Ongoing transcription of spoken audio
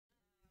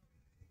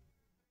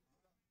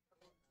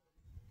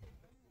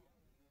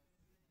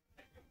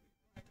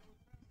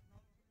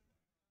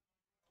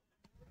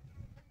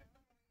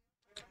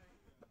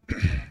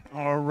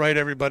All right,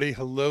 everybody.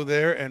 Hello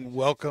there, and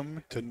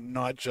welcome to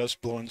Not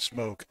Just Blowing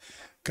Smoke.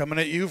 Coming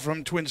at you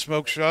from Twin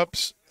Smoke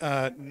Shops.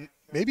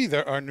 Maybe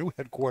they're our new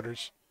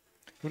headquarters.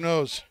 Who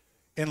knows?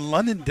 In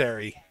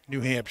Londonderry, New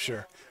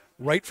Hampshire,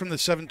 right from the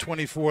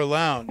 724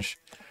 Lounge.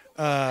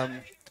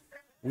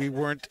 We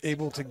weren't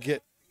able to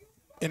get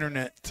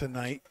internet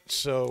tonight,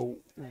 so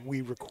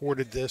we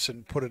recorded this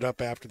and put it up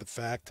after the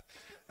fact.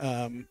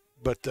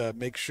 But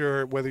make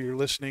sure, whether you're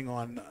listening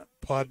on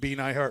Podbean,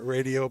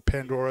 iHeartRadio,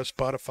 Pandora,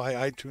 Spotify,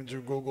 iTunes,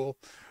 or Google,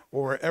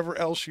 or wherever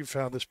else you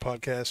found this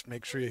podcast,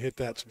 make sure you hit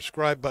that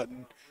subscribe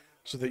button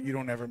so that you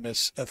don't ever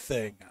miss a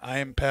thing. I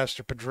am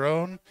Pastor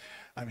Padron.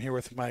 I'm here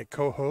with my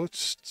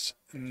co-hosts,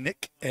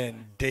 Nick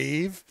and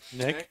Dave.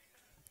 Nick?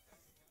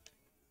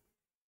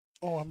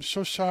 Oh, I'm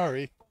so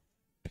sorry.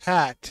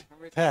 Pat.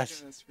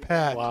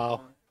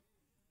 Wow.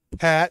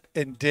 Pat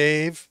and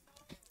Dave.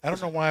 I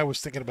don't know why I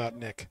was thinking about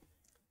Nick.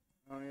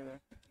 I don't either.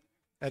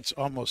 That's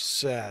almost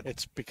sad.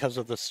 It's because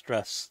of the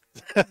stress.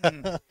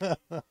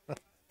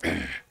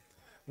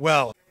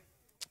 Well,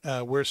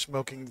 we're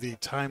smoking the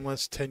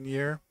Timeless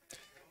 10-year,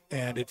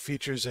 and it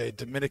features a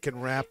Dominican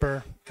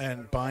wrapper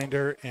and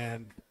binder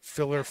and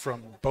filler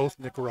from both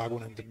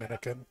Nicaraguan and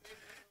Dominican.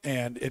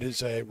 And it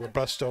is a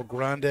Robusto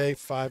Grande,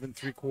 5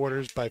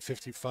 3/4 by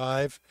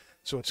 55.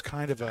 So it's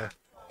kind of a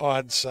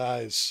odd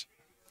size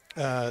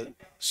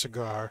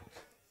cigar.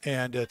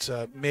 And it's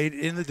made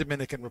in the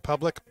Dominican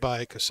Republic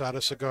by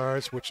Casada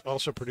Cigars, which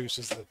also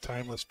produces the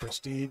Timeless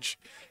Prestige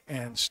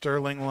and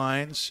Sterling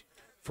lines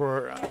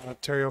for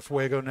Terrio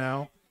Fuego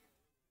now.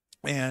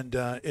 And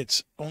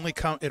it only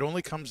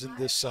comes in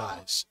this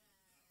size.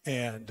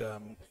 And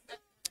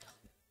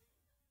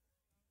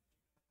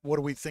what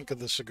do we think of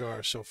the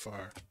cigar so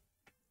far?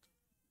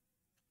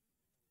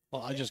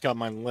 Well, I just got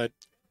mine lit.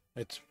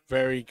 It's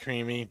very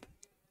creamy.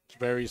 It's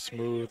very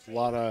smooth. A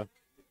lot of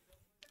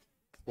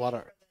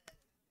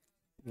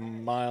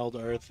mild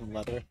earth and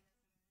leather. It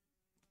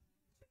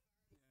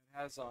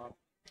has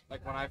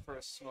like when I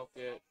first smoked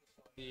it,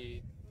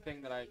 the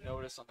thing that I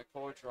noticed on the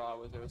cold draw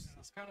was there was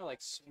this kind of like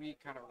sweet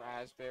kind of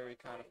raspberry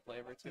kind of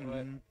flavor to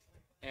it.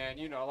 And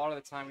you know, a lot of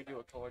the time we do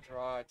a cold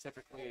draw,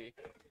 typically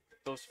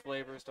those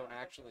flavors don't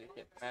actually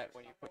get met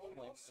when you put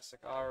flames in the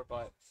cigar,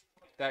 but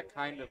that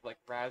kind of like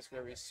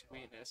raspberry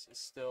sweetness is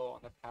still on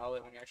the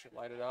palate when you actually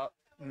light it up.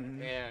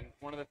 And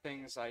one of the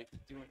things I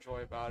do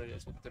enjoy about it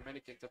is with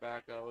Dominican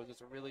tobacco is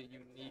it's a really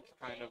unique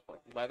kind of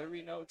like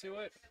leathery note to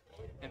it,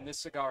 and this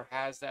cigar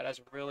has that as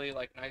a really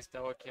like nice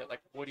delicate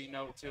like woody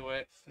note to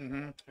it,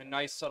 a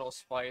nice subtle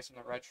spice in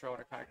the retro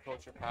and it kind of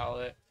coats your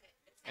palate.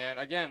 And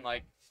again,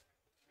 like,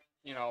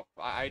 you know,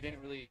 I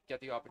didn't really get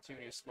the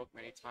opportunity to smoke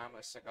many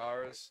Timeless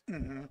cigars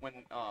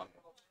when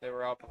they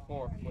were out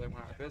before they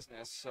went out of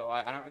business, so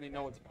I don't really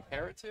know what to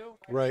compare it to.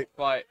 Right.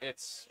 But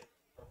it's,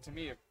 to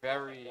me, a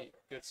very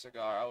good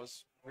cigar. I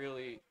was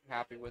really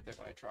happy with it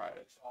when I tried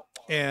it.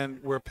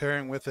 And we're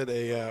pairing with it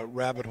a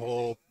Rabbit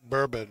Hole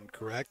bourbon,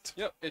 correct?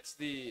 Yep, it's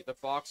the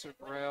Boxer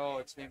Grail.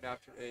 It's named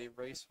after a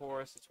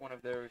racehorse. It's one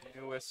of their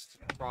newest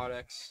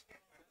products.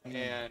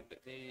 And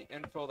the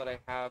info that I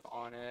have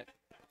on it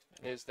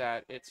is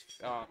that it's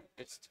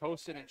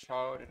toasted and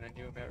charred in a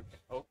New American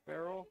oak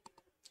barrel,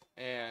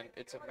 and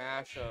it's a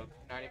mash of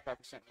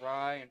 95%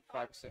 rye and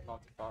 5%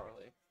 malted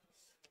barley.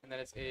 And then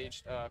it's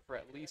aged for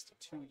at least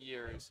 2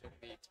 years in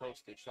the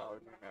toasted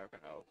charred New American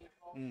oak.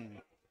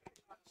 And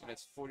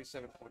it's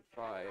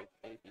 47.5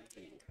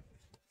 ABV.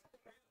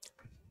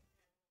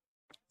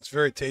 It's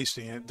very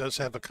tasty, and it does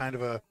have a kind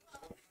of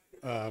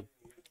a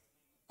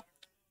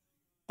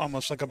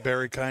almost like a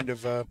berry kind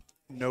of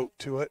note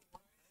to it,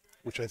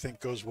 which I think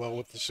goes well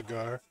with the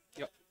cigar.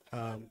 Yep.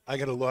 I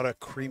get a lot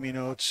of creamy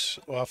notes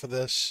off of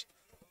this.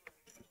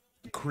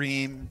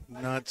 Cream,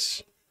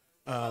 nuts.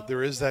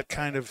 There is that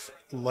kind of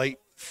light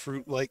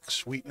fruit-like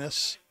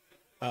sweetness.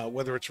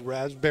 Whether it's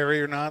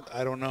raspberry or not,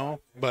 I don't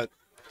know. But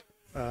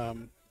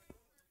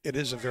it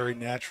is a very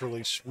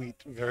naturally sweet,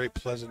 very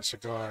pleasant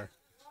cigar.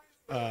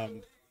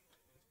 It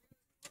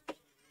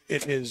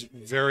is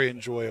very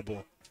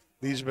enjoyable.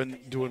 These have been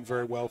doing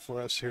very well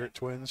for us here at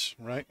Twins,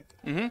 right?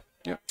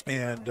 Yep.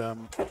 And,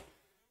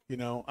 you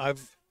know, I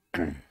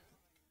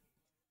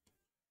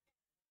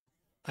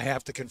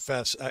have to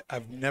confess,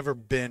 I've never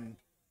been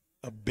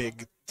a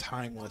big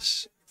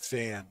Timeless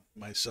fan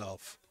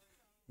myself.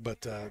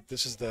 But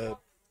this is the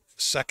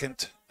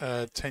second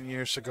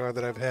 10-year cigar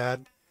that I've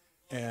had,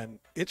 and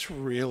it's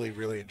really,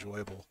 really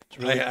enjoyable.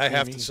 Really I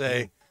have creamy. to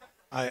say,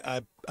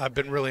 I've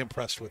been really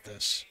impressed with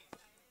this.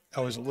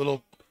 I was a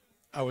little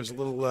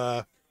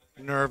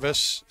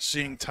nervous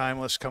seeing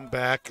Timeless come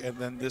back and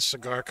then this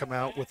cigar come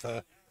out with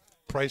a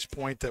price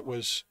point that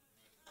was,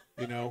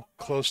 you know,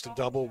 close to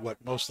double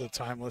what most of the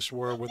Timeless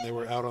were when they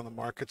were out on the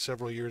market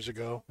several years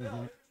ago.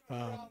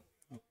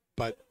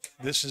 But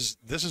this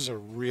is a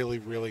really,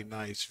 really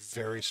nice,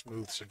 very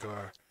smooth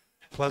cigar.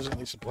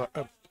 Pleasantly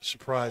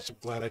surprised. I'm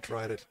glad I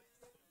tried it.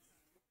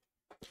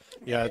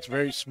 Yeah, it's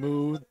very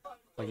smooth,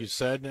 like you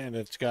said, and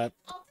it's got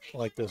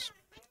like this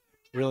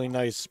really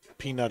nice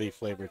peanutty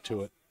flavor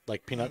to it,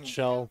 like peanut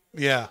shell.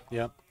 Yeah.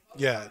 Yep.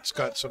 Yeah, it's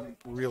got some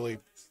really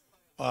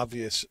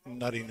obvious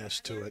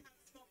nuttiness to it,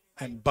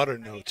 and butter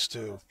notes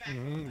too.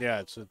 Yeah,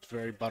 it's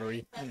very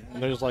buttery.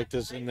 And there's like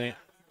this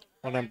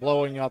when I'm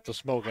blowing out the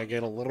smoke, I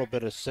get a little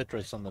bit of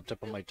citrus on the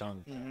tip of my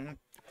tongue.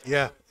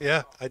 Yeah,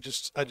 yeah. I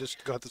just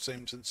got the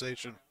same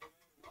sensation.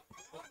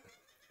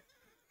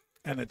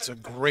 And it's a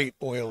great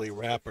oily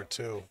wrapper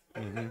too.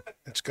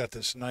 It's got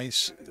this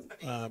nice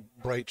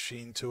bright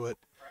sheen to it.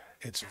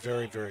 It's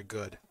very, very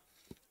good.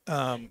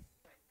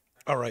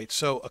 All right,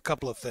 so a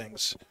couple of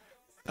things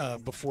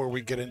before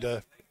we get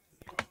into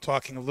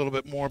talking a little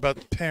bit more about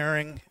the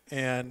pairing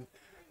and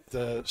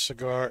the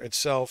cigar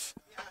itself.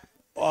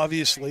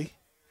 Obviously,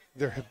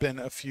 there have been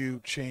a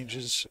few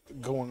changes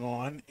going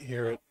on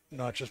here at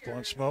Not Just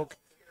Blowing Smoke.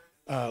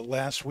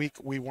 Last week,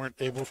 we weren't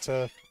able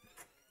to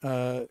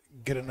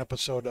get an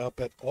episode up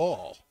at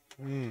all.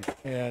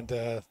 And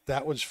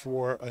that was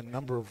for a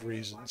number of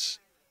reasons,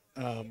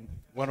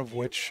 one of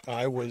which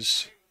I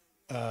was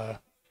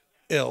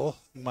ill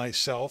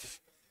myself.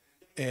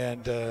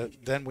 And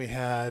then we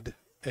had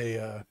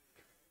a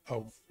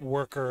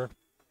worker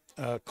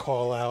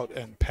call out,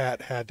 and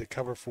Pat had to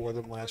cover for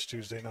them last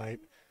Tuesday night.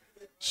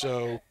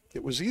 So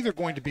it was either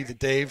going to be the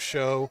Dave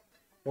show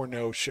or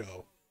no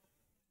show.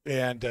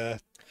 And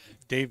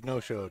Dave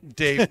no-showed.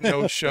 Dave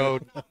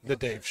no-showed the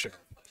Dave show.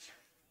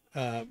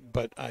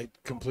 But I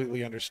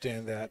completely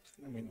understand that.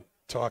 I mean,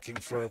 talking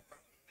for,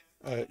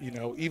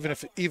 even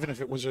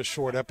if it was a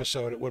short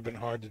episode, it would have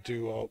been hard to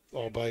do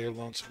all by your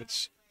lonesome.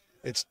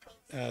 It's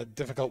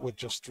difficult with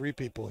just 3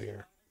 people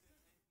here.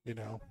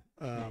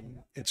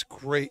 It's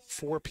great.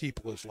 4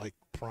 people is like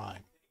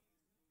prime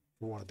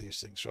for one of these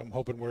things. So I'm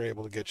hoping we're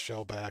able to get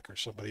Shell back or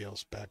somebody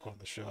else back on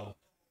the show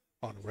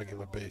on a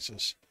regular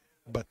basis.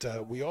 But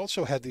we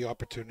also had the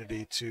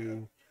opportunity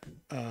to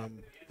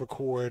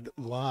record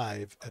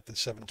live at the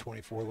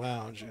 724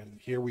 Lounge, and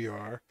here we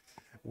are.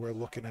 We're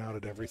looking out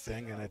at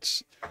everything, and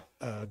it's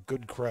a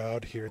good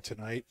crowd here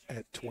tonight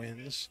at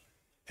Twins,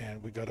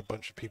 and we got a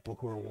bunch of people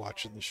who are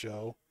watching the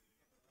show.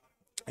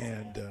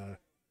 And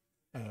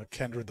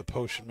Kendra, the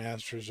Potion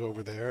Master, is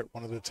over there at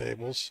one of the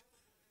tables,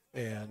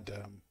 and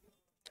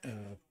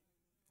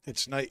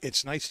it's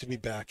nice to be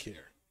back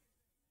here.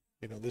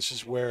 This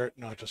is where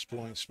Not Just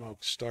Blowing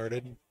Smoke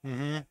started.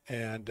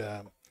 And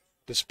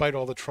despite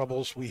all the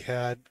troubles we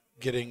had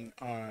getting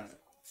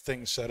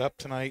things set up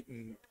tonight,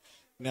 and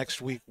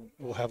next week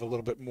we'll have a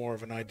little bit more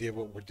of an idea of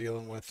what we're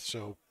dealing with.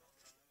 So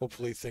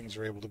hopefully things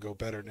are able to go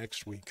better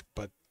next week.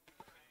 But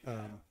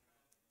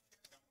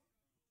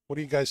what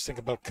do you guys think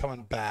about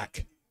coming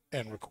back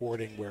and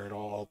recording where it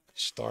all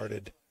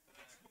started?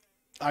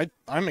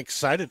 I'm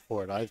excited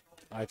for it.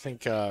 I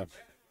think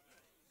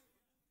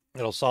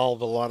it'll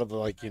solve a lot of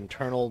the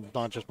internal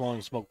Not Just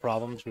Blowing Smoke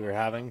problems we were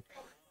having,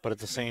 but at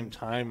the same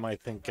time, I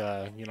think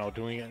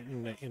doing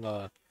it in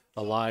a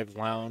live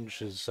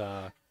lounge is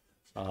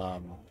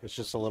it's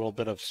just a little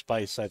bit of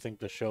spice I think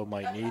the show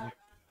might need.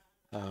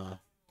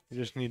 We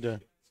just need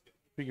to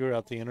figure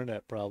out the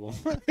internet problem,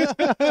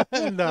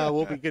 and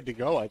we'll be good to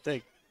go. I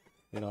think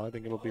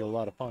it'll be a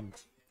lot of fun.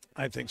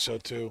 I think so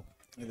too.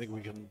 I think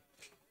we can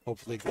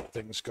hopefully get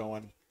things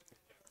going.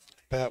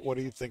 Pat, what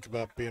do you think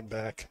about being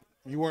back?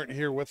 You weren't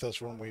here with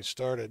us when we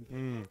started.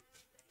 No,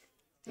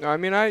 I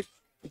mean, I've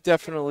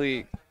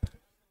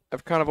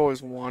kind of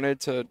always wanted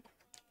to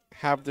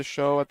have the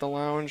show at the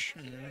lounge.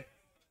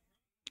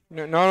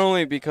 Not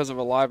only because of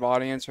a live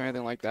audience or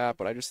anything like that,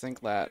 but I just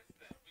think that,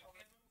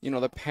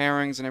 the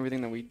pairings and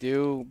everything that we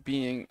do,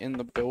 being in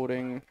the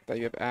building, that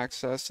you have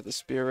access to the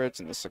spirits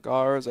and the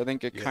cigars, I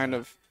think it kind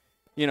of,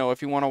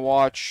 if you want to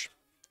watch,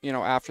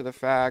 after the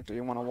fact, or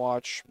you want to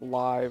watch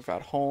live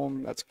at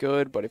home, that's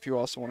good. But if you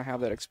also want to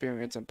have that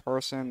experience in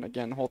person,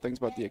 again, the whole thing's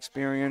about the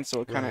experience. So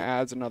it kind of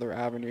adds another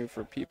avenue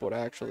for people to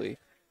actually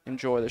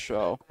enjoy the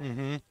show.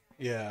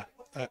 Yeah.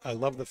 I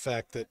love the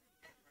fact that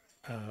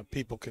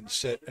people can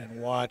sit and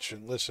watch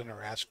and listen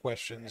or ask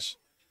questions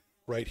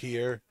right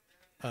here.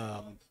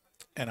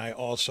 And I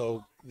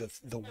also,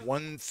 the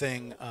one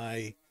thing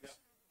I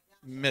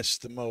miss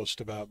the most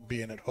about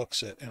being at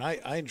Hooksit, and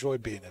I enjoy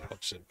being at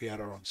Hooksit. We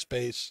had our own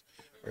space.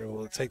 We were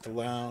able to take the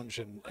lounge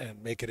and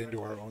make it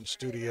into our own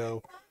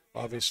studio.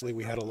 Obviously,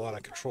 we had a lot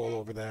of control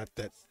over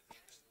that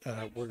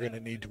we're going to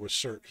need to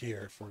assert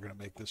here if we're going to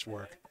make this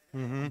work.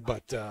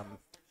 But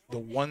the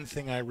one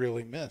thing I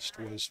really missed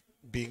was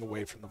being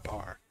away from the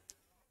bar.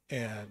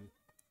 And,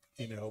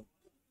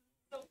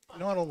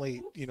 not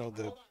only,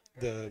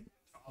 the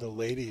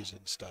ladies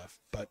and stuff,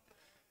 but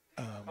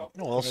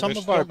some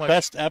of our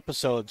best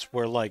episodes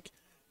were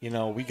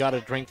we got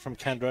a drink from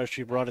Kendra,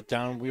 she brought it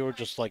down, we were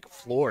just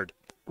floored.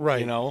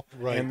 Right.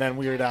 Right. And then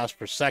we would ask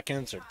for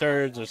seconds or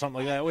thirds or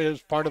something like that. It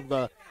was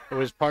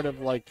part of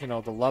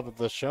the love of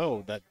the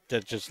show that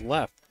just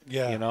left.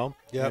 Yeah.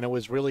 Yeah. And it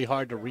was really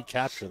hard to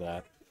recapture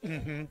that.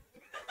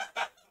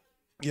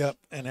 Yep.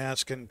 And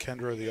asking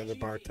Kendra or the other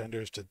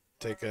bartenders to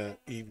take a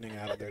evening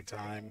out of their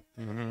time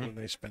when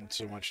they spend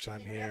so much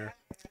time here.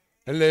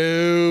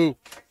 Hello.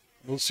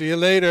 We'll see you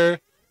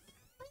later.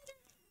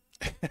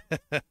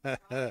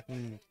 It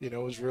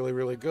was really,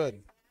 really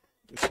good.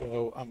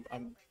 So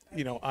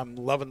I'm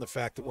loving the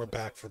fact that we're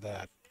back for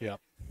that. Yeah.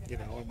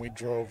 And we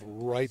drove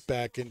right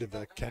back into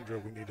the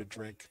Kendra, we need a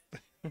drink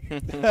 3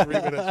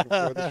 minutes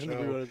before the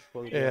show.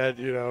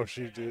 And,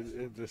 she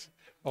did this,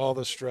 all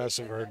the stress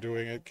of her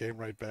doing it came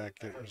right back.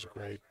 It was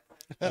great.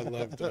 I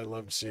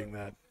loved seeing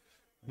that.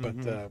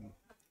 But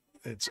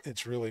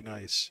it's really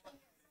nice.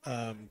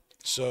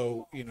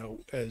 So,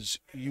 as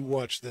you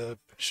watch the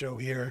show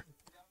here,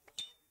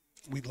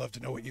 we'd love to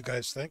know what you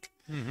guys think,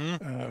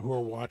 who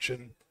are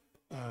watching,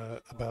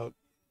 about,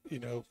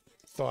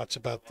 thoughts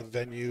about the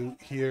venue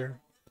here.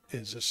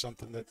 Is this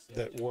something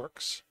that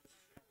works?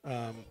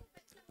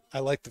 I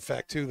like the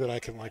fact, too, that I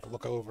can,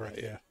 look over at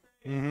you.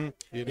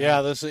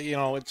 Yeah, this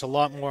it's a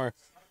lot more.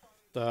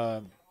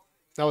 That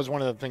was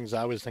one of the things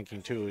I was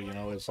thinking, too.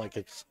 It's like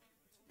it's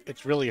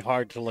really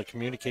hard to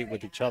communicate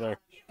with each other.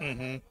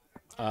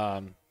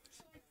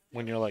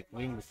 When you're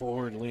leaning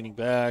forward, leaning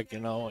back,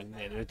 and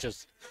it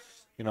just,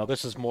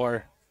 this is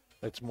more.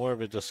 It's more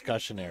of a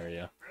discussion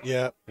area.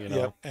 Yeah,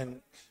 yeah,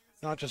 and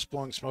not just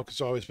blowing smoke. It's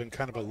always been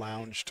kind of a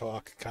lounge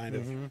talk kind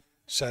of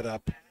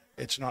setup.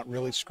 It's not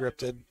really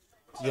scripted.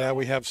 Yeah,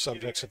 we have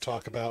subjects to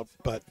talk about,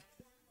 but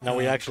now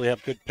we actually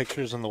have good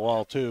pictures on the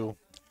wall too.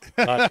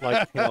 Not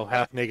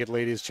half-naked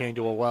ladies chained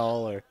to a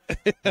well or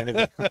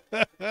anything.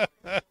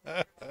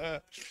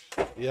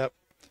 Yep.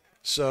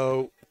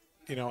 So,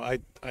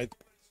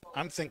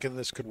 I'm thinking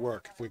this could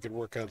work if we could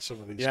work out some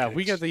of these. Yeah, if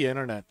we kinks. get the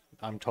internet,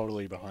 I'm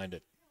totally behind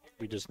it.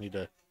 We just need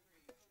to.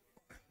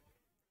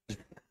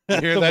 You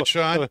hear that,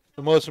 Sean?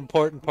 The most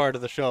important part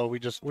of the show. We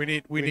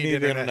need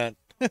internet.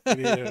 We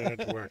need internet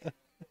to work.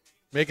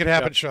 Make it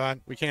happen,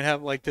 Sean. We can't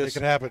have this.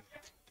 Make it happen.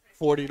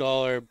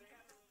 $40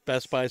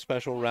 Best Buy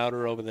special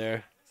router over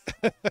there.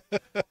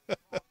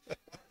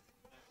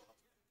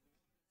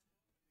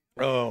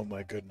 Oh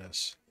my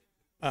goodness.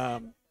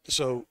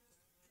 So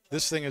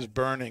this thing is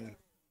burning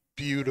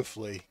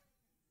beautifully,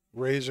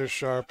 razor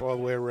sharp all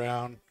the way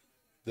around.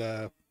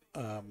 The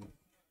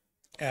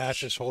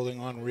ash is holding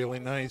on really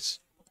nice.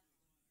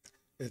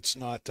 It's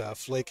not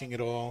flaking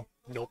at all.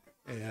 Nope.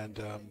 And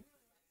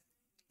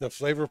the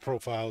flavor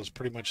profile is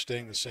pretty much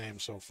staying the same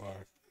so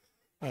far.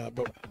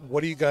 But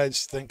what do you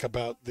guys think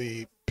about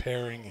the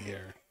pairing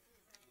here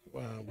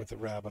with the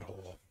rabbit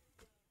hole?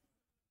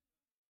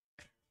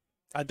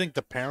 I think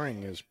the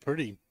pairing is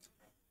pretty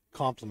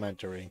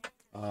complimentary.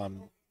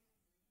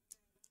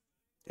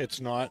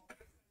 It's not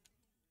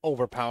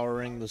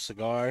overpowering the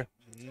cigar.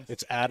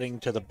 It's adding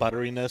to the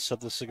butteriness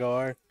of the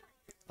cigar.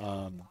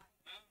 I've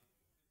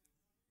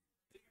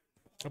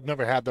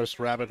never had this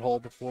rabbit hole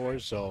before,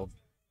 so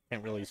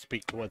can't really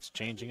speak to what's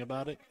changing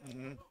about it.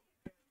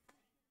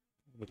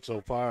 But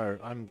so far,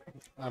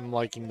 I'm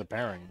liking the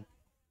pairing.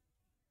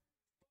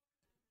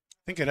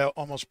 I think it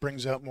almost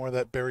brings out more of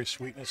that berry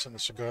sweetness in the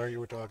cigar you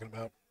were talking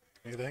about.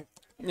 Do you think?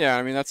 Yeah,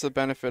 I mean, that's the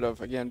benefit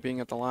of, again, being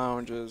at the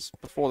lounge is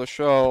before the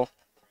show,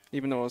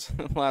 even though it was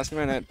last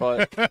minute,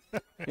 but,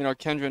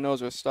 Kendra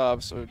knows her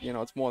stuff, so,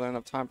 it's more than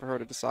enough time for her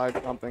to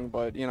decide something.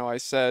 But, I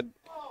said,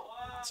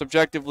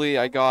 subjectively,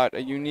 I got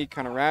a unique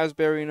kind of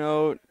raspberry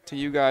note. To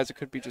you guys, it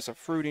could be just a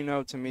fruity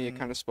note. To me, it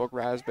kind of spoke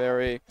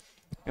raspberry.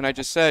 And I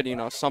just said,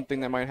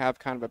 something that might have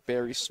kind of a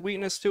berry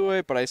sweetness to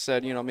it, but I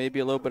said, maybe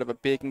a little bit of a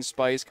baking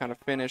spice kind of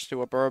finish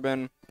to a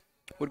bourbon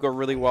would go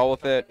really well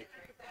with it.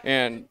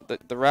 And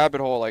the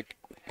rabbit hole,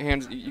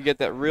 you get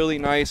that really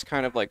nice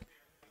kind of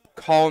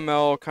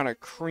caramel, kind of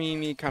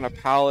creamy kind of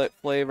palate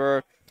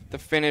flavor. The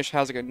finish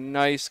has a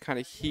nice kind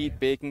of heat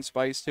baking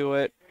spice to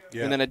it.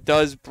 Yeah. And then it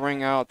does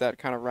bring out that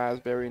kind of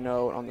raspberry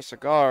note on the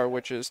cigar,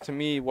 which is, to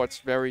me, what's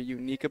very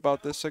unique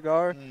about this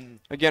cigar.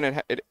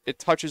 Again, it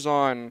touches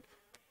on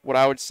what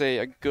I would say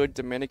a good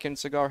Dominican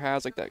cigar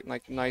has,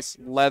 that nice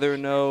leather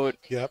note.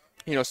 Yep.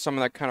 Some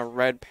of that kind of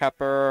red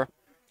pepper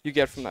you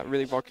get from that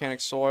really volcanic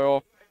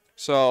soil.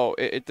 So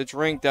the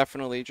drink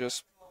definitely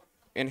just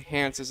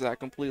enhances that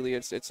completely.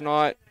 It's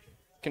not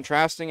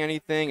contrasting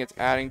anything, it's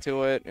adding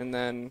to it, and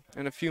then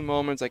in a few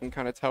moments I can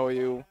kind of tell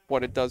you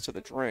what it does to the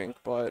drink.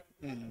 But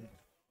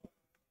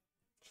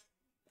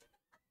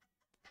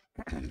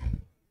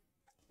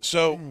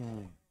So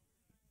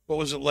what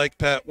was it like,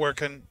 Pat,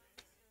 working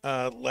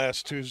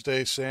last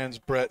Tuesday, sans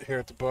Brett here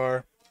at the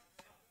bar?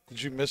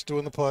 Did you miss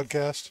doing the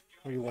podcast?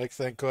 Were you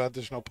thank God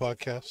there's no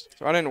podcast?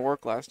 So I didn't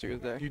work last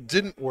Tuesday. You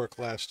didn't work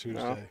last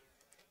Tuesday. No.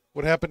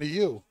 What happened to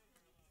you?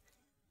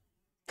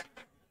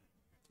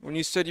 When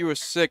you said you were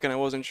sick and I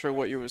wasn't sure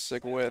what you were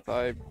sick with,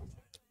 I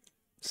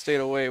stayed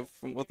away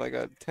with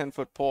a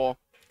 10-foot pole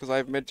because I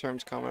have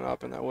midterms coming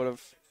up, and that would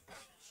have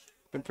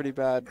been pretty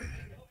bad.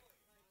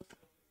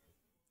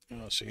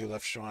 Oh, so you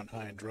left Sean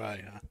high and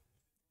dry,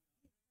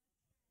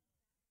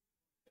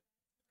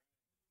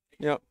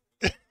 Yep.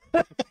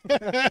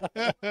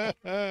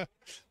 huh?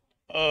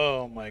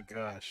 Oh my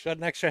gosh. Got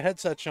an extra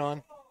headset,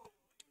 Sean.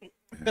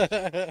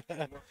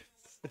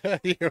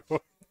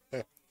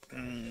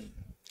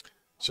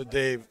 So,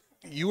 Dave,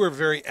 you were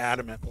very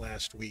adamant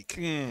last week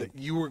that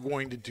you were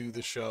going to do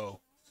the show.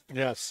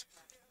 Yes.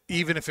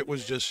 Even if it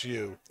was just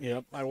you.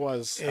 Yep, I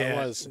was.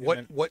 And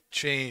what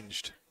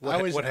changed?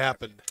 What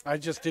happened? I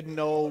just didn't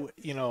know,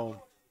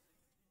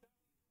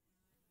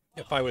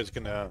 if I was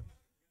gonna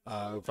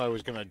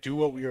do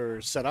what we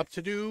were set up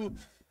to do,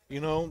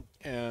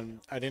 and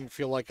I didn't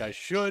feel like I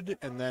should.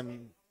 And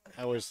then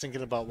I was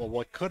thinking about, well,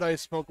 what could I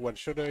smoke? What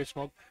should I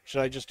smoke?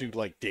 Should I just do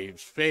like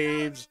Dave's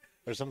faves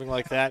or something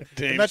like that?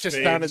 And that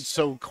just sounded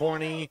so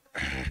corny.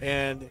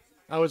 And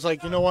I was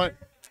like, you know what?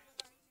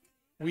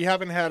 We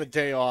haven't had a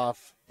day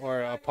off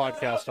or a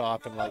podcast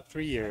off in like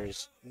 3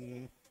 years.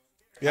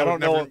 Yeah, I don't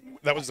know.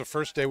 That was the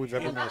first day we've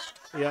ever missed.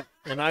 Yeah,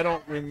 and I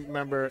don't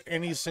remember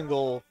any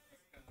single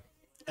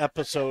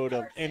episode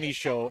of any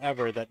show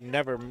ever that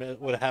never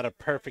would have had a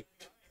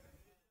perfect,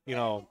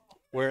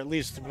 where at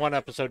least one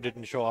episode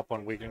didn't show up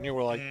one week, and you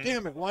were like,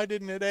 damn it, why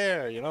didn't it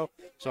air,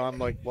 So I'm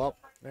like, well,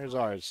 there's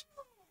ours.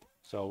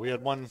 So we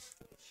had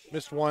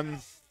missed one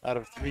out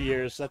of 3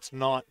 years. That's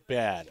not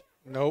bad.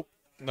 Nope,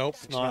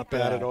 it's not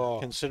bad at all.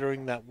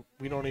 Considering that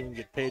we don't even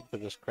get paid for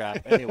this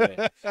crap anyway,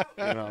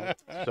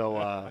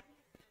 So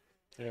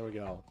there we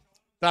go.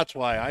 That's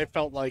why I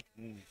felt like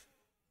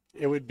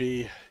it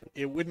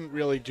wouldn't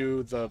really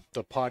do the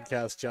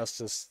podcast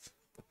justice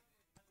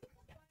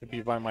to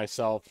be by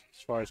myself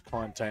as far as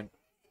content.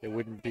 It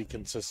wouldn't be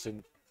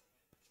consistent,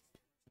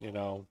 and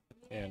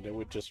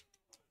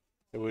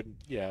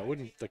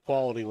the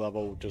quality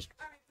level just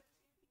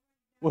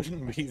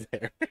wouldn't be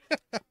there.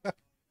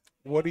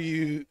 What do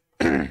you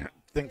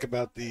think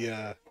about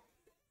the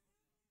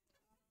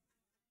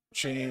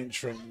change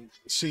from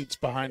seats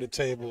behind a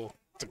table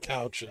to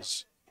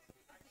couches?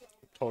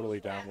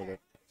 Totally down with it.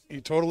 You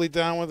totally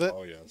down with it?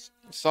 Oh, yes.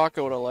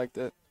 Sokka would have liked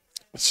it.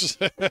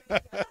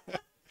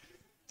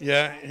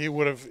 Yeah, he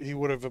would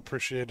have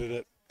appreciated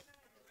it.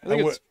 I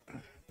think it's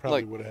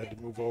Probably would have had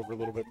to move over a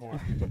little bit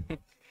more. But.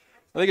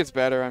 I think it's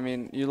better. I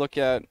mean, you look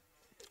at,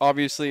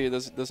 obviously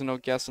there's no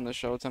guest on the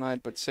show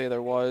tonight, but say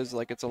there was,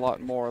 like, it's a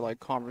lot more like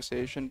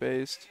conversation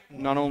based.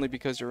 Not only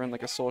because you're in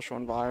like a social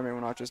environment,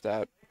 we're not just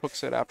at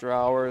Hooksit after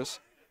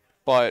hours,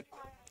 but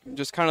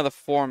just kind of the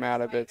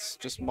format of it's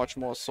just much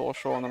more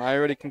social. And then I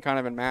already can kind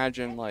of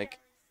imagine, like,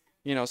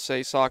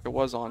 say Sokka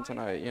was on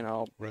tonight,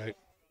 Right.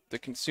 The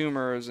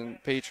consumers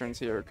and patrons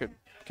here could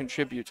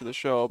contribute to the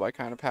show by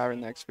kind of having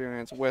the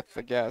experience with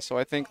the guest. So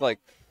I think, like,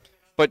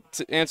 but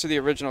to answer the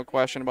original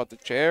question about the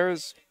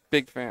chairs,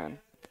 big fan.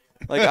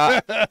 Like,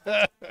 I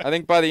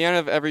think by the end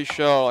of every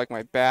show, like,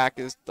 my back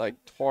is like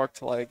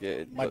torqued, like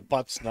it. My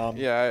butt's numb.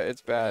 Yeah,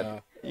 it's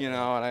bad. And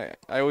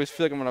I always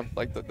feel like I'm gonna,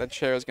 like, that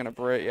chair is gonna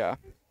break. Yeah.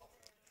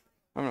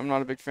 I'm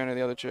not a big fan of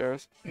the other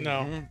chairs.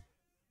 No. Mm-hmm.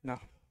 No.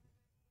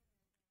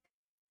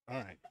 All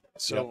right.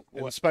 So,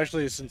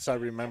 especially since I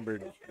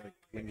remembered, like,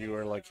 when you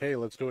were like, "Hey,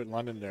 let's do it in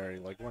Londonderry."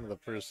 Like, one of the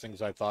first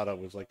things I thought of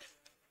was like,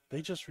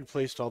 they just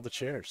replaced all the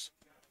chairs.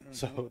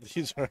 So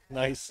these are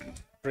nice,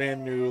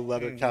 brand new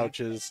leather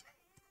couches.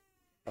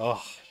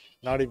 Oh,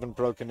 not even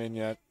broken in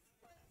yet.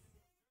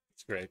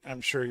 It's great.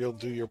 I'm sure you'll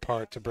do your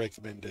part to break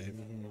them in, Dave.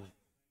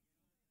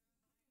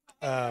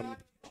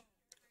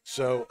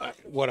 So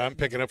what I'm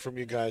picking up from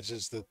you guys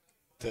is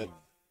that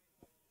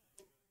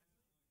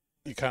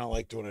you kind of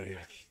like doing it here.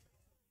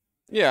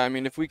 Yeah, I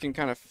mean, if we can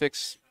kind of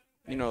fix,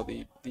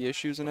 the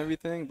issues and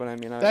everything, but I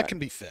mean, that can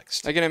be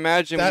fixed. I can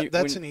imagine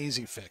that's an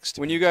easy fix.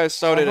 When you guys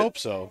started, I hope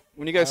so.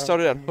 When you guys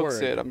started at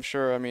Hooksit, I'm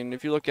sure. I mean,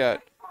 if you look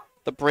at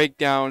the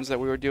breakdowns that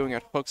we were doing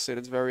at Hooksit,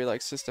 it's very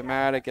like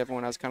systematic.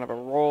 Everyone has kind of a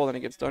role, and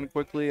it gets done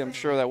quickly. I'm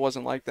sure that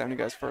wasn't like that when you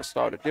guys first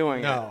started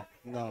doing it.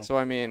 No. So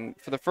I mean,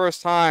 for the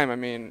first time, I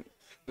mean,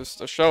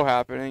 there's a show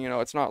happening.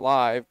 It's not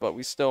live, but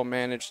we still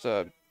managed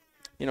to,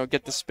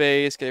 get the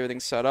space, get everything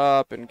set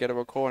up, and get a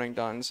recording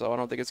done. So I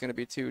don't think it's going to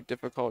be too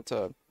difficult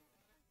to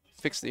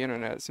fix the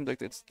internet. It seems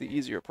like it's the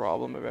easier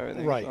problem of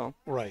everything. Right, so.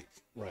 right.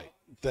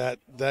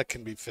 That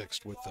can be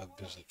fixed with a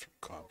visit from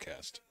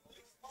Comcast.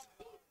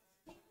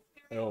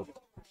 I hope.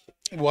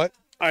 What?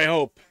 I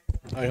hope.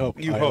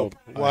 You hope.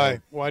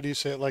 Why? Why do you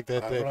say it like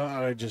that, Dave?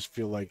 I just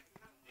feel like.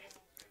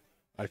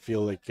 I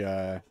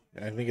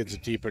think it's a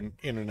deeper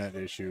internet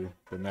issue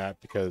than that,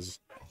 because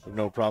I have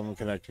no problem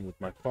connecting with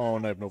my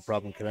phone. I have no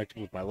problem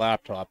connecting with my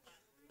laptop,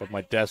 but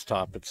my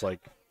desktop, it's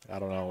like, I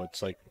don't know.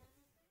 It's like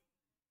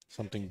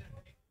something's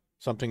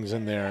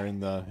in there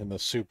in the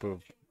soup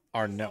of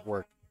our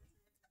network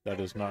that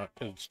is not.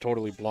 It's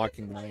totally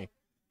blocking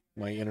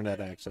my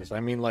internet access. I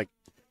mean, like,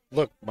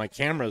 look, my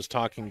camera's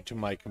talking to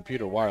my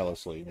computer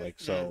wirelessly, like,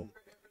 so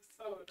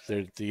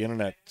the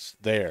internet's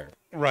there.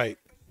 Right.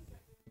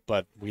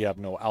 But we have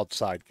no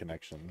outside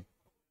connection.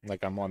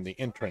 Like, I'm on the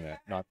intranet,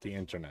 not the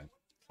internet.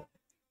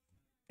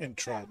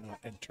 Intra, not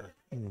enter.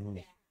 Mm-hmm.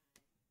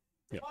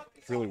 Yeah,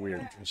 it's really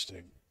weird.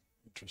 Interesting.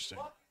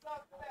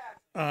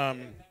 There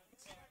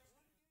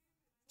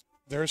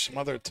are some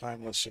other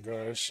timeless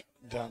cigars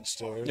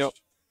downstairs. Yep.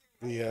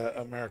 The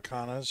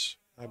Americanas,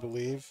 I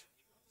believe.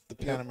 The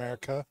Pan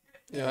America.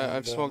 Yeah,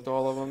 I've smoked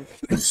all of them.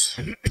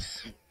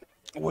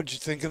 What'd you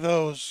think of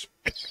those?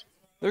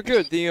 They're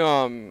good.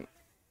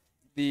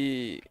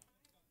 The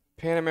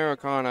Pan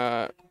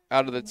Americana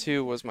out of the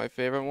two was my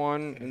favorite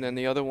one, and then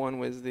the other one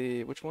was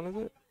which one is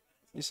it?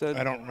 You said?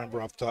 I don't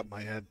remember off the top of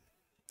my head.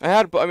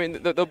 I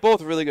mean, they're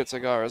both really good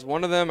cigars.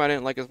 One of them I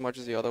didn't like as much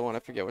as the other one. I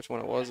forget which one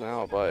it was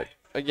now, but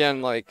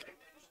again, like,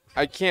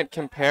 I can't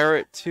compare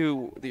it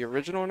to the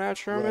original Nat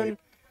Sherman. Right.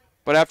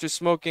 But after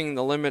smoking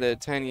the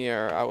limited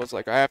 10-year, I was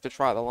like, I have to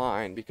try the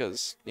line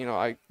because, you know,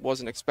 I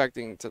wasn't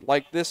expecting to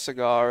like this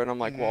cigar, and I'm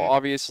like, well,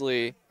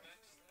 obviously,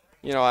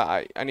 you know,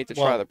 I need to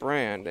try Well, the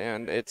brand,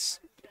 and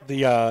it's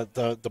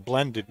the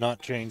blend did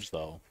not change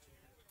though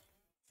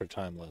for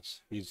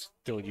Timeless. He's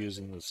still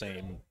using the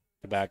same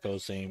tobacco,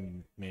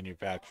 same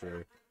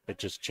manufacturer. It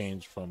just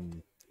changed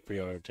from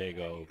Ferio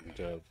Tego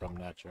to from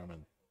Nat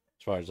Sherman.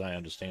 As far as I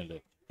understand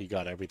it, he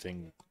got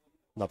everything.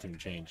 Nothing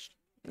changed.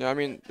 yeah, I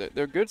mean,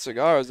 they're good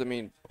cigars. I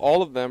mean,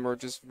 all of them are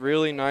just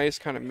really nice,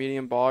 kind of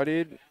medium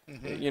bodied.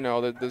 You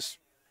know, there's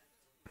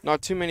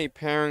not too many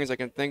pairings I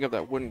can think of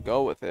that wouldn't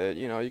go with it.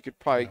 You know, you could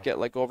probably get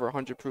like over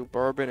 100 proof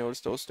bourbon, it would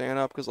still stand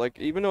up because, like,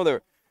 even though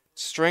they're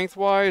strength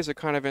wise, they're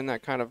kind of in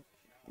that kind of,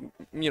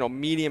 you know,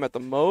 medium at the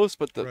most,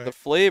 but the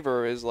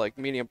flavor is like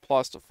medium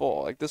plus to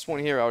full. Like this one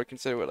here, I would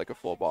consider it like a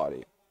full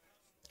body.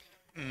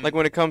 Like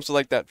when it comes to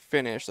like that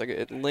finish, like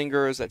it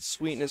lingers, that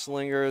sweetness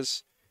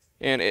lingers.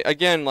 And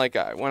again, like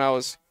when I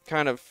was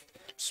kind of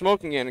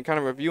smoking it and kind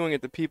of reviewing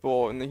it to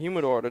people in the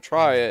humidor to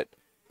try it,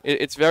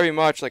 it's very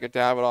much like a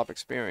Davidoff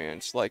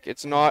experience. Like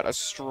it's not a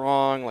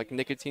strong like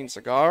nicotine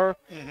cigar,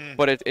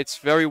 but it's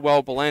very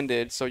well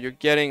blended. So you're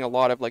getting a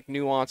lot of like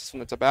nuances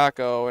from the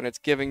tobacco, and it's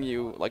giving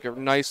you like a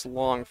nice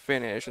long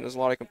finish. And there's a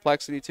lot of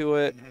complexity to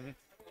it.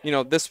 You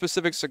know, this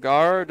specific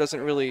cigar doesn't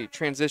really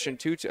transition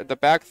too. The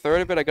back third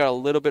of it, I got a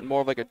little bit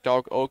more of like a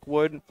dark oak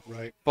wood.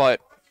 Right.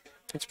 But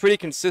it's pretty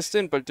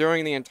consistent, but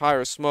during the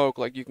entire smoke,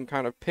 like you can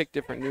kind of pick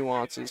different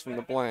nuances from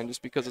the blend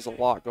just because there's a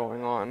lot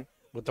going on.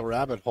 With the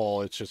rabbit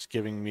hole, it's just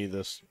giving me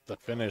this. The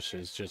finish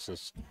is just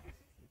this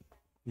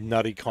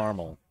nutty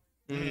caramel,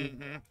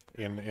 and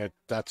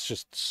that's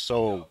just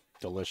so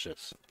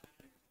delicious.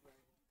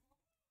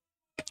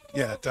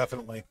 Yeah,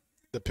 definitely.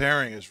 The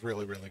pairing is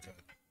really, really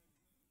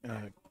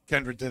good.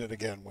 Kendra did it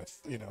again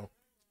with,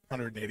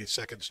 180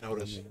 seconds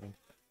notice.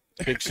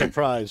 Big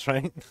surprise,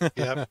 right?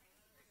 Yep.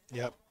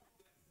 Yep.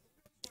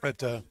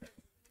 But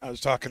I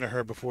was talking to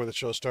her before the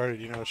show started.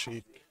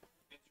 She,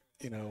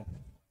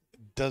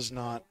 does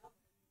not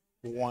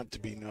want to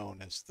be known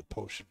as the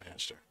potion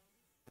master.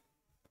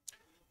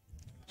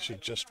 She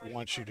just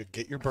wants you to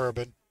get your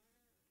bourbon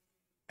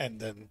and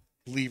then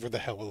leave her the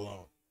hell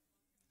alone.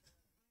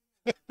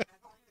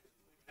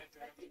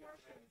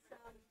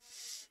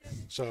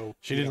 So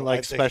she didn't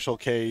like Special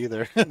K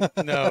either.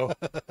 No.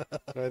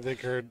 I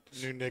think her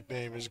new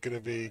nickname is going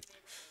to be,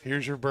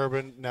 here's your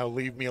bourbon, now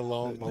leave me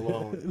alone,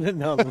 Malone.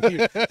 No,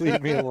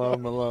 leave me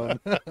alone, Malone.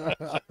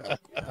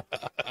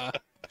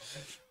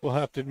 We'll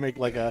have to make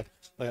like a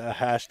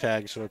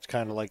hashtag so it's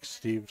kind of like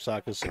Steve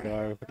Saka's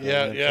cigar.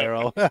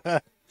 Yeah.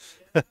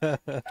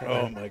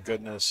 Oh my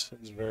goodness,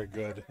 it was very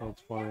good.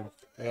 That's fine.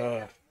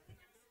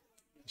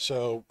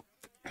 So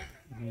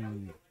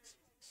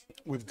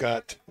we've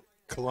got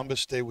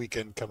Columbus Day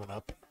weekend coming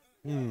up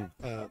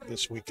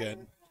this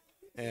weekend,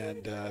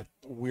 and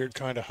weird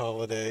kind of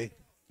holiday,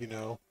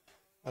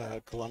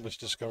 Columbus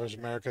discovers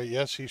America.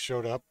 Yes, he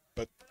showed up,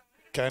 but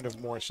kind of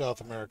more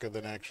South America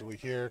than actually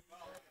here,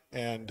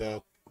 and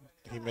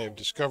he may have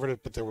discovered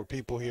it, but there were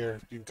people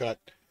here. You've got,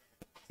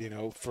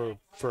 for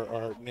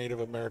our Native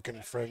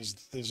American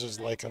friends, this is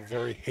like a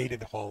very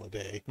hated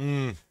holiday,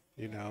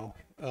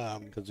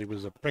 because he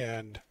was a prick.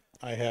 and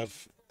I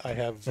have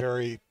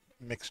very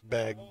mixed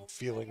bag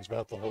feelings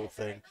about the whole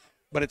thing,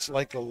 but it's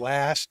like the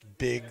last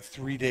big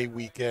 3-day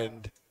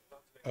weekend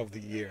of the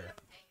year,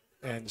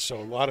 and so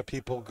a lot of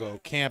people go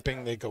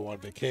camping, they go on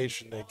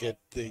vacation, they get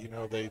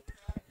they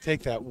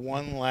take that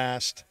one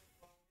last,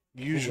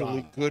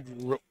 usually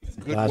good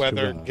Last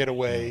weather hurrah.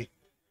 getaway.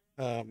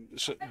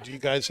 So do you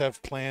guys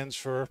have plans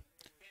for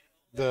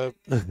the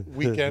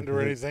weekend or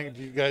anything?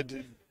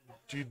 Do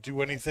you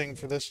do anything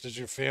for this? Does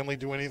your family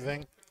do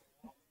anything?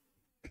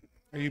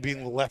 Are you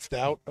being left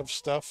out of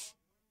stuff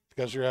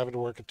because you're having to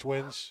work at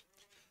Twins?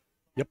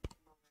 Yep.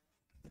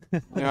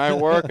 I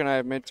work and I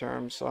have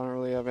midterms, so I don't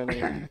really have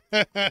any.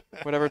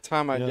 Whatever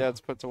time I get,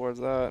 it's put towards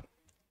that.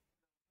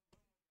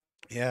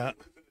 Yeah.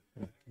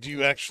 Do you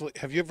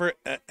have you ever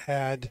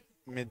had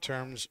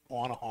midterms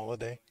on a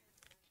holiday?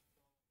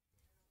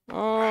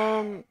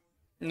 No.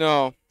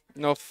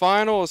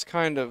 Final is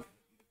kind of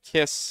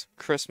kiss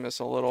Christmas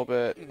a little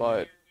bit,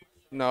 but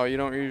no, you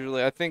don't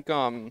usually. I think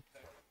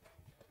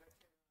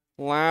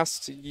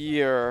last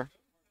year,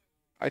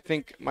 I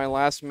think my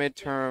last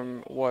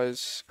midterm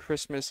was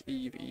Christmas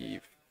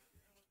Eve.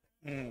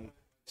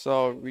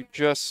 So we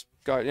just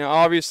got,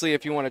 obviously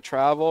if you want to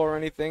travel or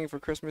anything for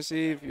Christmas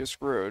Eve, you're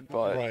screwed,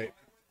 but Right.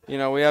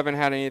 we haven't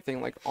had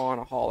anything like on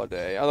a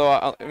holiday.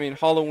 Although, I mean,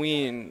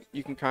 Halloween,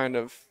 you can kind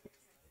of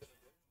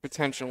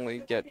potentially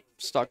get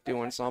stuck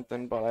doing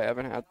something, but I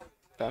haven't had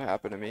that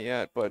happen to me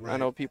yet, but I Right.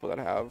 know people that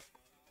have.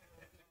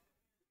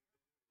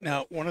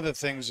 Now, one of the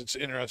things that's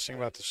interesting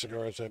about the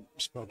cigars I'm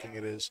smoking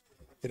it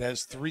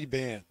has 3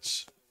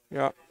 bands.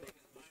 Yeah.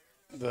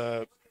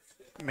 The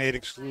made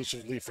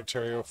exclusively for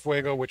Terrio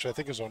Fuego, which I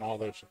think is on all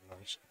their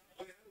cigars.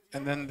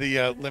 And then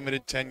the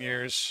limited 10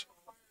 years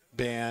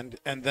band,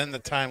 and then the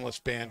timeless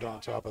band on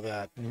top of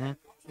that. Mm-hmm.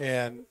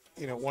 And,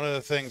 you know, one of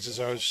the things is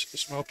I was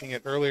smoking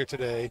it earlier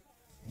today,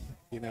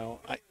 you know,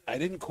 I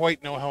didn't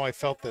quite know how I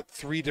felt that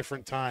 3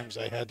 different times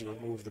I had to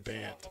remove the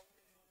band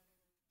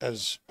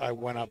as I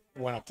went up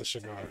the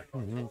cigar.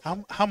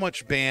 Mm-hmm. How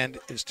much band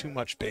is too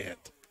much band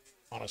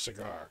on a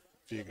cigar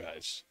for you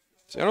guys?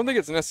 So I don't think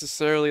it's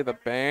necessarily the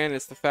band.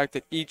 It's the fact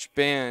that each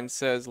band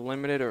says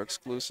limited or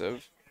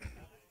exclusive.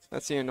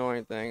 That's the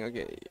annoying thing.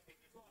 Okay,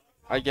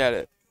 I get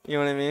it. You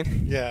know what I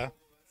mean? Yeah.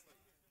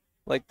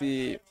 Like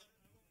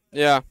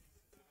yeah.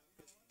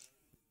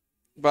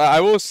 But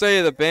I will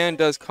say the band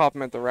does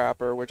complement the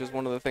wrapper, which is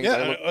one of the things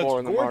I look for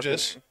in the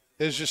gorgeous. marketing.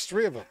 There's just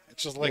 3 of them.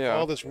 It's just like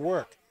all this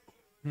work.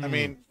 I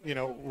mean, you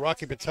know,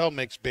 Rocky Patel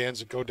makes bands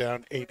that go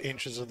down 8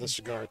 inches of the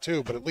cigar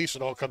too, but at least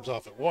it all comes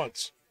off at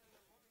once.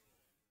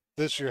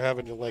 This you're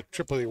having to like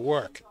triple your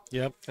work.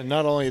 Yep. And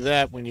not only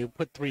that, when you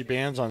put 3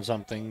 bands on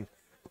something,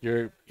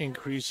 you're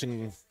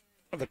increasing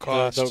The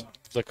cost.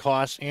 the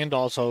cost and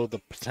also the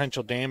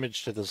potential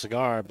damage to the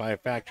cigar by a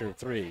factor of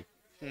 3.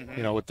 Mm-hmm.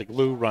 You know, with the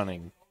glue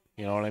running.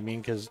 You know what I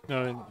mean? Because you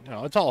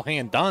know, it's all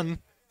hand done.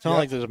 It's not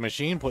like there's a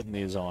machine putting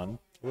these on.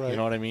 Right. You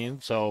know what I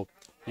mean? So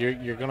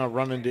you're gonna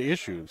run into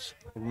issues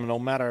no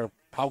matter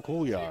how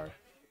cool you are.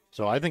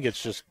 So I think it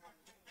should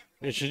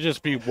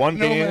just be one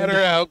No band.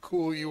 matter how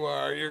cool you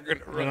are, you're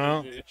gonna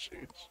run into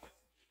issues.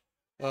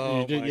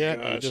 Oh you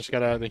gosh. just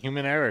gotta. The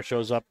human error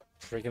shows up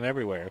freaking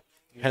everywhere.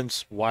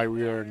 Hence why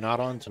we are not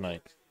on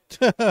tonight,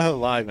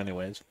 live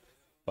anyways.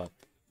 But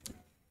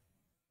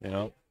you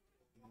know,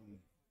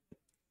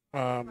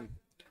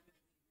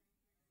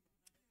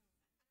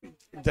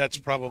 that's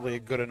probably a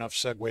good enough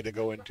segue to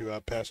go into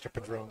Pastor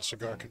Padron's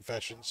Cigar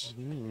Confessions.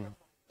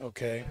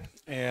 Okay,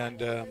 and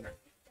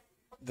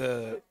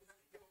the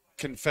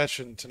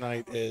confession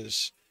tonight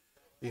is,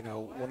 you know,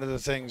 one of the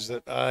things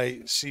that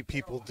I see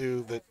people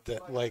do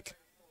that like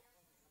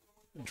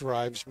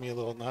drives me a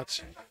little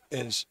nuts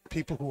is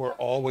people who are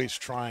always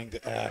trying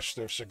to ash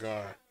their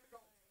cigar.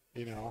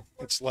 You know,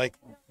 it's like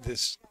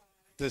this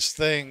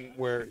thing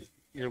where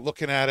you're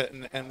looking at it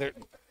and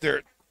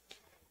they're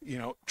you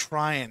know,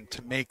 trying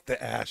to make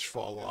the ash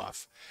fall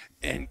off,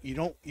 and you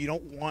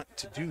don't want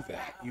to do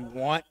that. You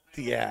want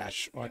the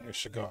ash on your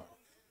cigar.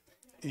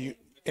 You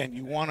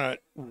want to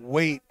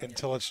wait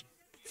until it's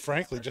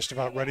frankly just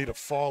about ready to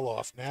fall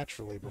off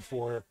naturally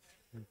before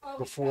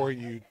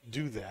you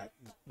do that.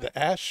 The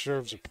ash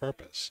serves a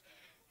purpose.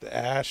 The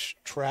ash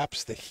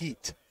traps the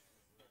heat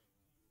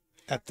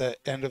at the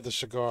end of the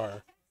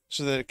cigar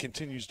so that it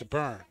continues to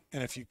burn.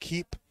 And if you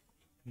keep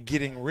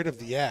getting rid of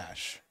the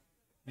ash,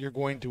 you're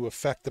going to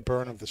affect the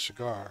burn of the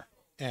cigar,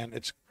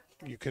 and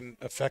you can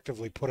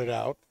effectively put it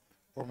out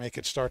or make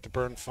it start to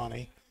burn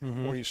funny,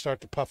 or you start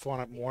to puff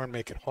on it more and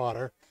make it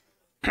hotter.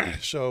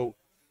 So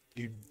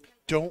you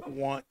don't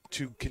want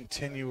to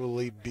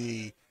continually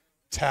be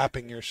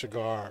tapping your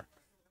cigar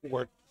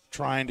or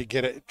trying to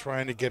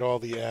get all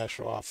the ash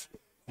off.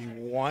 You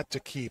want to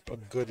keep a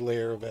good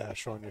layer of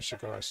ash on your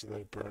cigar so that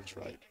it burns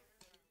right.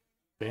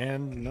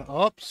 band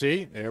up.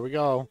 See, there we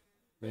go.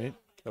 See?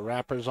 The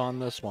wrapper's on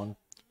this one.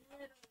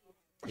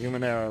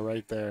 Human error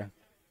right there.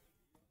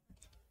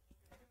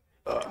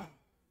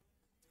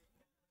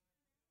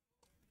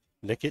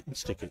 Lick it and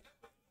stick it.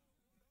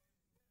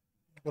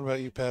 What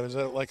about you, Pat? Is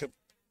that like a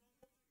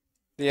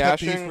The pet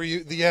peeve ashing? for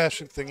you? The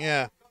ashing thing,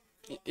 yeah.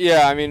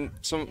 Yeah, I mean,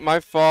 so my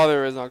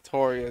father is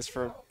notorious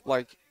for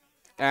like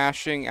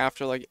ashing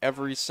after like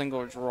every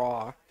single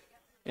draw.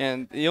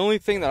 And the only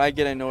thing that I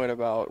get annoyed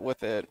about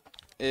with it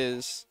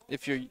is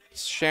if you're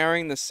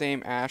sharing the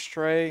same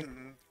ashtray,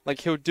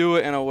 like he'll do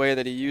it in a way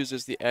that he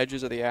uses the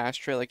edges of the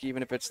ashtray, like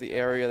even if it's the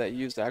area that you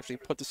used to actually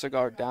put the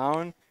cigar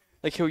down,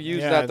 like he'll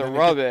use that to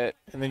rub it.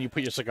 And then you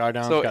put your cigar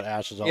down, So, it's got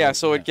ashes all yeah, over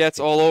so it. it gets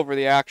all over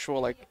the actual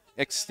like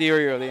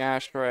exterior of the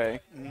ashtray,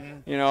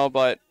 you know.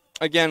 But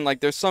again, like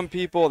there's some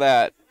people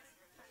that,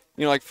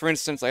 you know, like for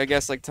instance, like I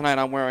guess like tonight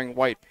I'm wearing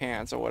white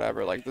pants or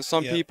whatever. Like there's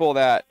some people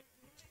that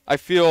I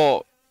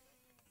feel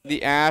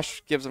the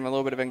ash gives them a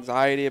little bit of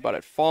anxiety about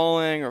it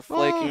falling or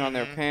flaking on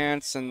their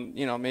pants, and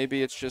you know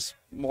maybe it's just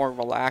more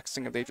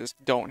relaxing if they just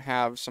don't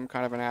have some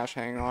kind of an ash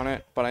hanging on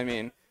it. But I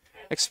mean,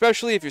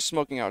 especially if you're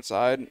smoking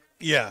outside,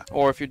 Yeah.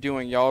 or if you're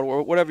doing yard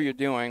or whatever you're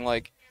doing,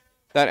 like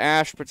that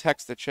ash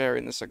protects the cherry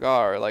in the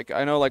cigar. Like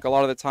I know, like a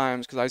lot of the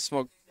times, because I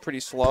smoke pretty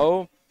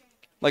slow,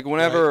 like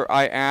whenever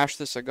I ash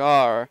the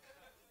cigar,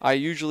 I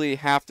usually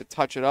have to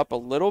touch it up a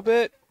little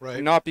bit,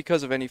 not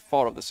because of any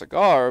fault of the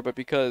cigar, but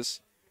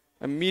because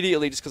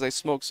immediately, just because I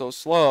smoke so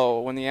slow,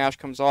 when the ash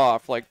comes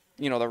off, like,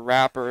 you know, the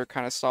wrapper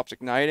kind of stops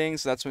igniting,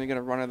 so that's when you're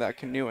going to run into that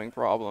canoeing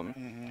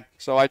problem.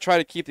 So I try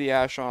to keep the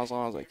ash on as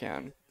long as I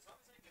can.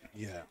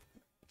 Yeah.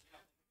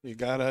 You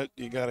gotta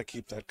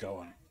keep that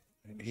going.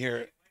 And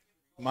here,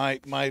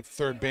 my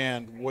third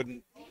band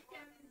wouldn't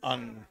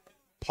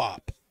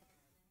unpop,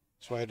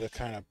 so I had to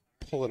kind of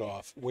pull it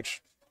off.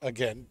 Which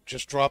again,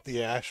 just drop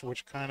the ash,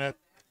 which kind of,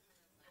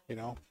 you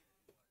know,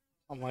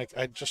 I'm like,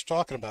 I just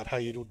talking about how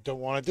you don't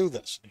want to do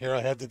this. And here I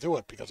had to do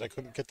it because I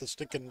couldn't get the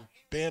sticking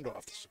band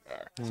off the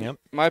cigar. Yep.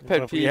 My But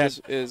pet if we peeve had-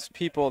 is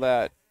people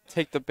that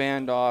take the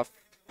band off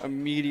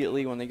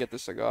immediately when they get the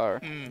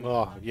cigar.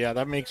 Oh, yeah,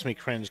 that makes me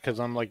cringe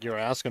because I'm like, you're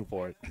asking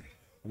for it.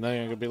 And then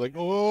you're going to be like,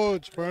 oh,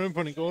 it's burning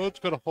funny. Oh, it's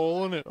got a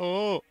hole in it.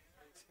 Oh.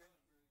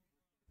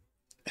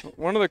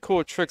 One of the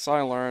cool tricks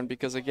I learned,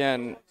 because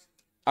again,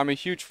 I'm a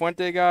huge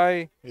Fuente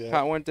guy, Yeah.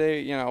 Pat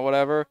Fuente,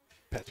 whatever.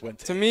 Pet went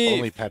To me,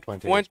 Only Pat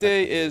Fuente.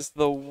 Fuente is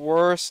the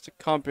worst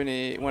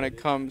company when it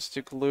comes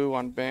to glue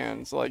on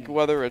bands. Like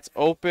whether it's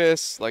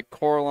Opus, like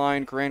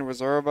Coraline, Gran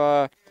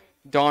Reserva,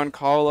 Don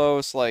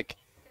Carlos, like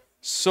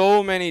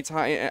so many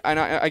times. And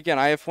again,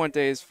 I have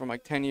Fuentes from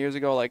like 10 years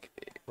ago. Like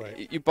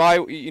Right. you buy,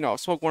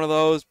 smoke one of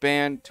those,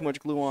 band, too much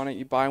glue on it.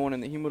 You buy one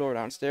in the humidor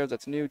downstairs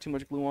that's new, too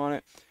much glue on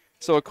it.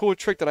 So a cool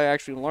trick that I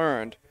actually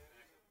learned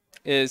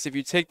is if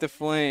you take the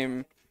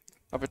flame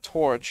of a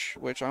torch,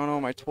 which I don't know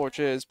what my torch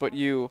is, but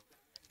you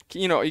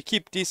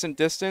keep decent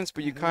distance,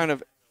 but you kind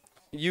of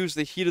use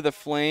the heat of the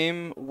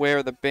flame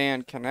where the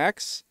band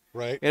connects.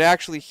 Right. It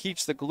actually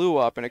heats the glue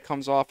up and it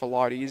comes off a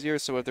lot easier.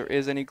 So if there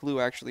is any glue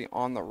actually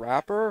on the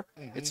wrapper,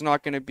 it's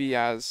not going to be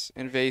as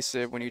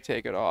invasive when you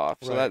take it off.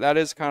 So Right. that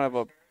is kind of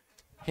a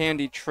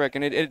handy trick,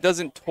 and it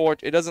doesn't torch,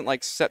 it doesn't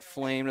like set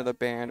flame to the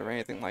band or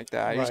anything like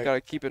that. You just Right. got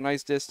to keep it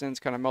nice distance,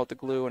 kind of melt the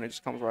glue, and it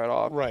just comes right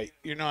off. Right.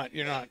 You're not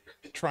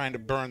trying to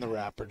burn the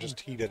wrapper,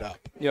 just heat it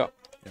up. Yeah.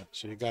 Yeah.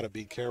 So you got to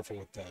be careful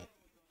with that.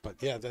 But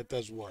yeah, that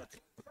does work.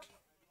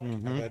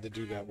 Mm-hmm. I've had to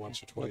do that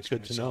once or twice. That's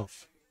good to know.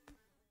 myself.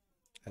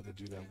 Had to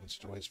do that once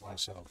or twice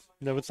myself.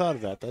 Never thought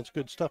of that. That's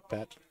good stuff,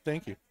 Pat.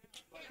 Thank you.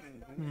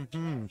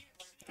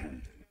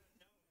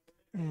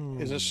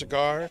 Is a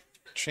cigar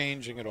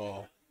changing at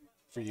all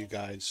for you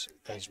guys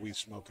as we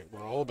smoke it?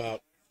 We're all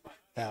about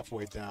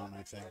halfway down,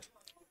 I think.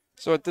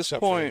 So at this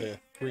Except point, for the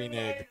green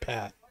egg,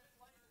 Pat.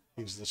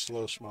 He's the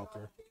slow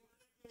smoker.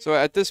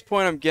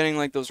 I'm getting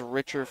like those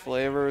richer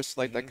flavors,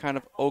 like that kind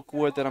of oak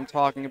wood that I'm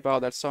talking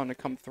about. That's starting to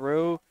come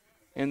through,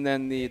 and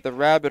then the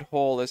rabbit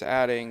hole is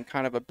adding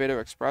kind of a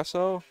bitter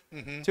espresso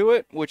to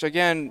it, which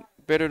again,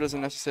 bitter doesn't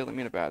necessarily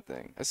mean a bad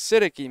thing.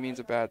 Acidic means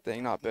a bad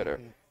thing, not bitter.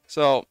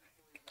 So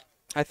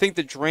I think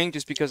the drink,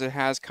 just because it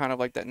has kind of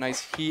like that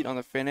nice heat on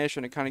the finish,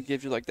 and it kind of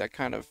gives you like that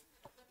kind of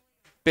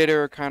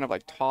bitter, kind of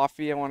like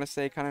toffee, I want to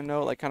say, kind of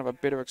note, like kind of a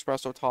bitter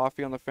espresso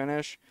toffee on the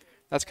finish.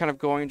 That's kind of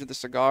going into the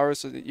cigars,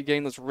 so that you're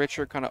getting those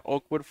richer kind of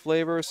oak wood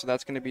flavors. So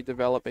that's going to be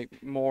developing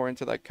more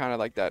into like kind of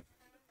like that,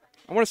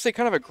 I want to say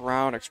kind of a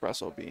ground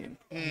espresso bean.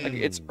 Like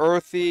it's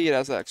earthy, it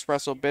has that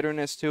espresso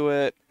bitterness to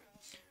it.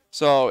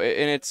 So,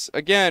 and it's,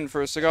 again,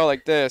 for a cigar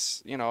like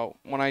this,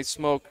 when I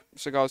smoke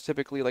cigars,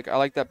 typically, like, I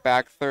like that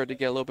back third to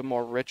get a little bit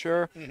more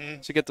richer,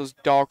 to get those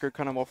darker,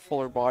 kind of more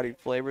fuller bodied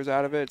flavors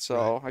out of it.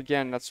 So,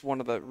 again, that's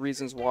one of the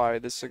reasons why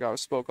this cigar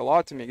spoke a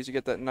lot to me, because you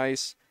get that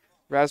nice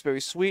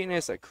raspberry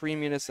sweetness, that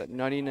creaminess, that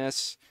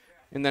nuttiness,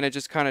 and then it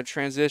just kind of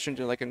transitioned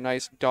to like a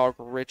nice, dark,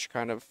 rich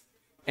kind of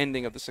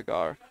ending of the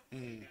cigar.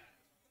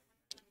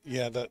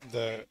 Yeah,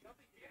 the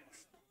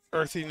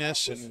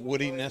earthiness and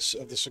woodiness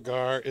of the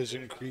cigar is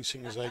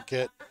increasing as I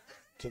get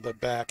to the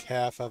back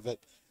half of it.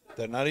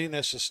 The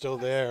nuttiness is still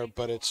there,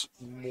 but it's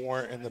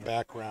more in the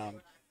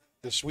background.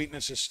 The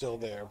sweetness is still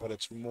there, but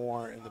it's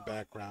more in the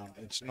background.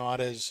 It's not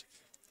as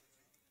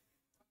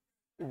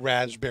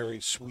raspberry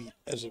sweet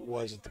as it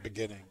was at the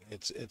beginning.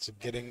 It's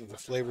getting, the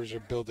flavors are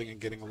building and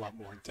getting a lot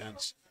more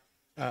intense.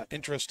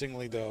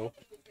 Interestingly, though,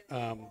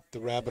 the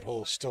rabbit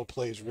hole still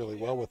plays really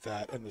well with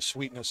that, and the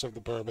sweetness of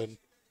the bourbon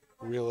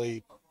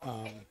really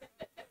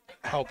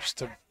helps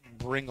to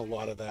bring a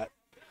lot of that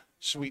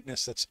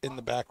sweetness that's in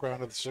the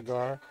background of the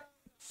cigar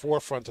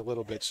forefront a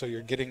little bit. So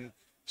you're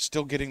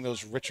still getting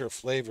those richer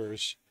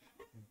flavors,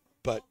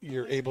 but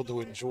you're able to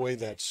enjoy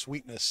that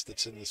sweetness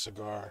that's in the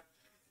cigar,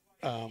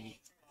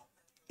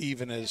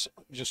 even as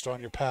just on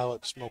your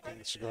palate, smoking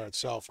the cigar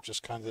itself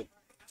just kind of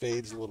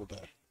fades a little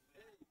bit.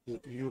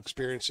 Are you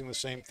experiencing the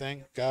same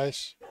thing,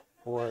 guys,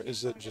 or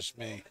is it just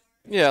me?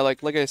 Yeah,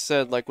 like I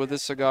said, like with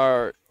this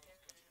cigar,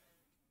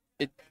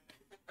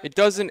 it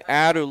doesn't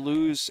add or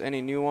lose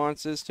any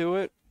nuances to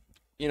it.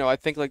 I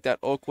think like that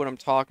oak wood I'm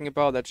talking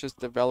about, that's just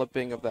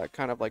developing of that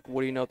kind of like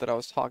woody note that I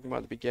was talking about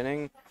at the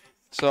beginning.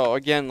 So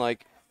again,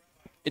 like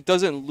it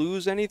doesn't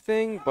lose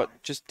anything, but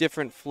just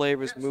different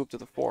flavors move to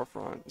the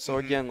forefront. So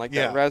again, like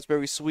that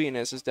raspberry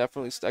sweetness is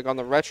definitely like on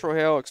the retro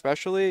hail,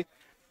 especially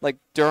like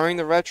during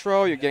the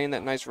retro, you're getting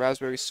that nice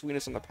raspberry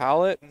sweetness on the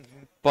palate,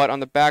 but on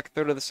the back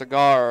third of the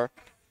cigar,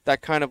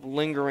 that kind of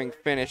lingering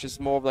finish is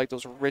more of like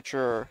those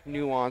richer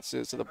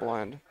nuances to the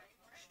blend.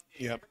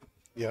 Yep.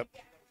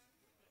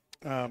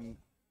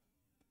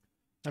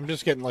 I'm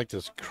just getting like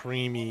this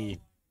creamy,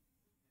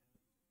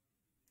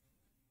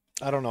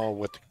 I don't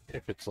know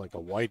if it's like a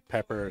white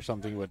pepper or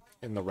something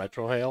in the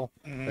retro hail.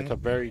 It's a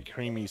very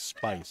creamy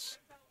spice.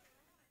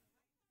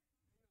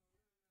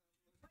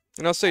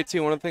 And I'll say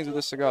too, one of the things with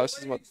this cigar, this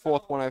is about the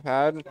fourth one I've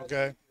had.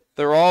 Okay.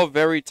 They're all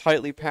very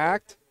tightly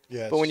packed,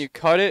 Yes. but when you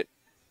cut it,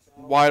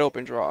 wide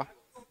open draw.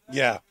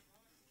 Yeah,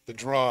 the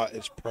draw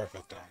is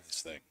perfect on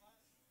this thing.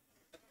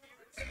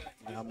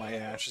 Now my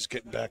ash is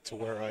getting back to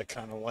where I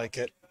kind of like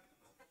it.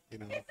 You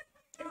know.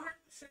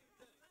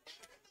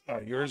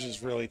 Yours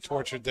is really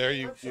tortured there.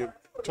 You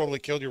totally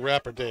killed your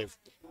wrapper, Dave.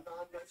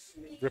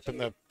 Ripping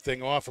the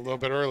thing off a little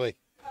bit early.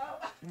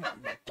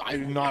 I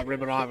did not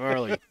rip it off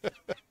early.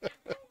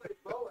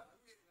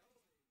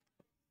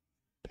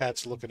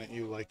 Pat's looking at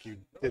you like you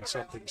did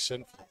something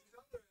sinful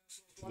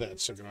to that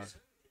cigar.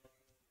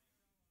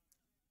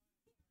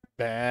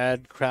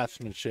 Bad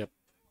craftsmanship.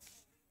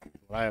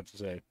 What I have to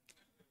say.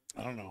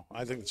 I don't know.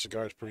 I think the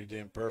cigar is pretty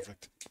damn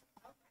perfect.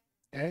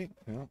 Hey,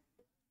 yeah.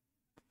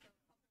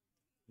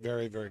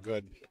 Very, very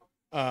good.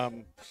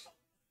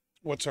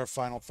 What's our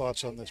final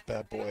thoughts on this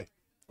bad boy?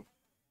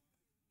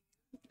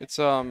 It's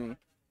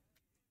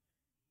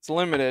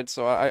limited,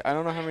 so I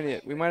don't know how many.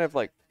 We might have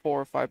like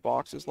 4 or 5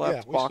 boxes left.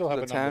 Yeah, we box still have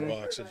of a the number 10.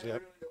 of boxes.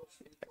 Yep.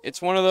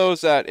 It's one of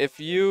those that if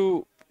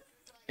you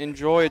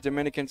enjoy a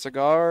Dominican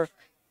cigar,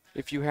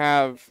 if you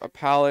have a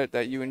palate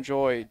that you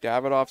enjoy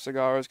Davidoff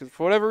cigars, because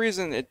for whatever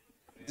reason it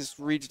just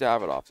reads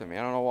Davidoff to me.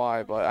 I don't know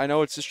why, but I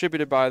know it's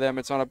distributed by them.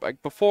 It's on a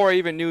like, before I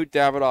even knew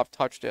Davidoff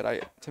touched it.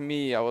 I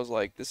was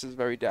like, this is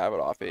very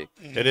Davidoff-y.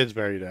 It is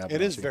very Davidoff.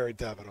 It is very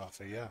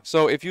Davidoff, yeah.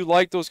 So if you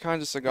like those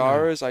kinds of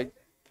cigars, I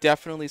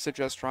definitely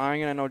suggest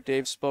trying it. I know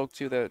Dave spoke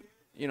to that.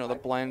 You know, the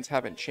blends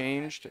haven't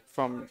changed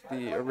from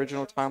the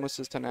original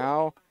Timelesses to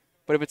now.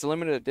 But if it's a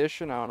limited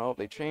edition, I don't know if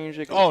they changed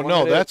it. 'cause Oh it's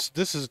no, limited.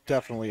 this is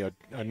definitely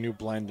a new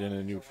blend in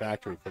a new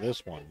factory for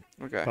this one.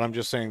 Okay. But I'm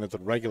just saying that the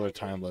regular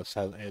Timeless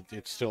has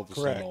it's still the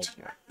same old. Correct.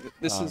 Yeah.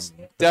 This is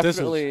But this is-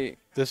 definitely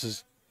This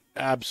is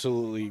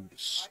absolutely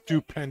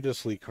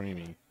stupendously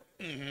creamy.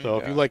 So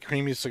if you Yeah. like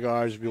creamy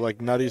cigars, if you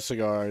like nutty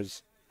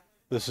cigars,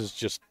 this is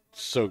just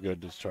so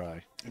good to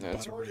try. yeah,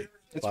 it's Buttery.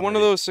 one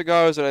of those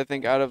cigars that I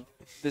think out of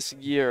this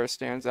year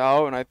stands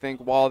out, and I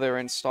think while they're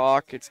in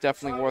stock, it's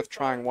definitely worth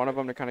trying one of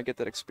them to kind of get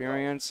that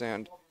experience.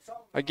 And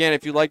again,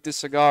 if you like this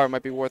cigar, it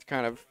might be worth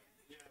kind of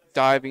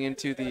diving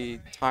into the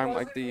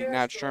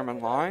Nat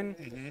Sherman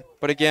line.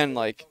 But again,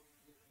 like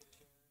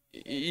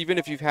even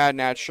if you've had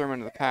Nat Sherman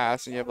in the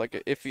past and you have like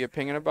an iffy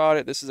opinion about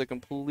it, this is a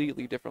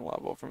completely different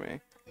level for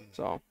me.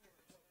 So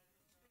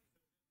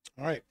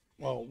All right.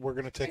 Well, we're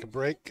going to take a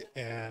break,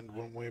 and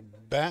when we're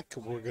back,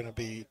 we're going to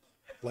be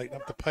lighting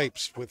up the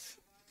pipes with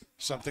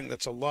something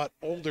that's a lot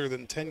older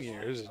than 10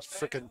 years. It's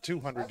frickin'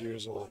 200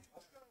 years old.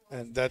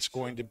 And that's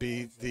going to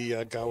be the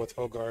Gawith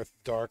Hoggarth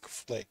Dark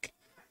Flake.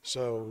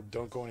 So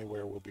don't go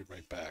anywhere. We'll be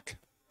right back.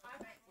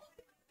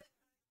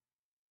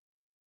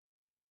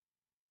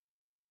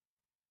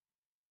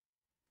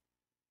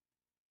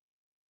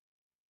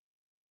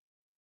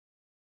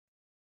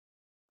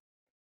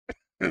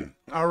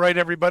 All right,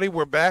 everybody,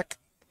 we're back,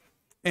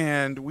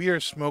 and we are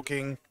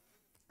smoking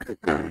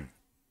Gawith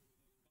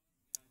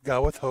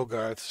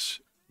Hoggarth's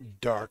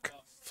Dark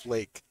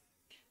Flake,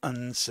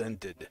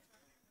 unscented.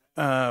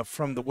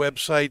 From the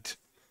website,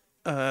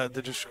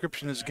 the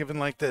description is given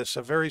like this: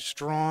 a very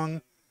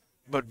strong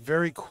but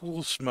very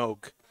cool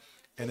smoke,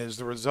 and is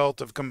the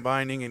result of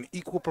combining in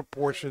equal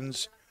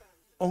proportions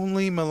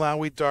only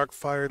Malawi dark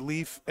fired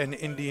leaf and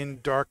Indian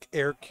dark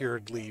air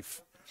cured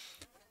leaf.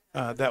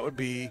 That would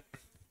be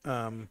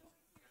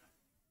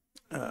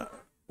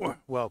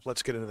well,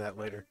 let's get into that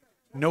later.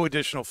 No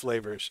additional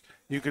flavors.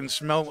 You can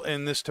smell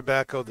in this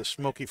tobacco the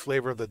smoky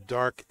flavor of the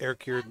dark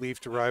air-cured leaf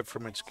derived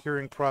from its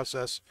curing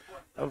process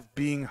of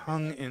being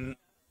hung in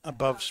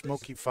above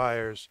smoky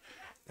fires,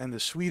 and the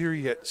sweeter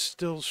yet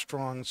still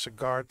strong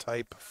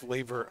cigar-type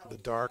flavor of the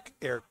dark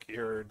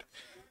air-cured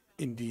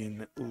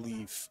Indian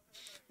leaf.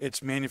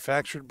 It's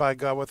manufactured by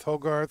Gawith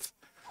Hoggarth.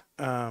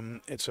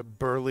 It's a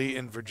Burley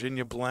and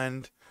Virginia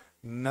blend.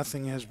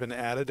 Nothing has been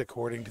added,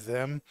 according to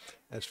them,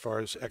 as far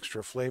as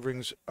extra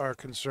flavorings are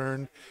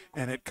concerned.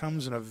 And it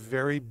comes in a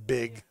very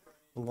big,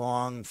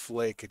 long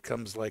flake. It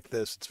comes like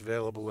this. It's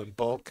available in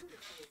bulk.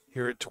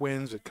 Here at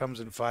Twins, it comes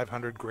in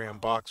 500-gram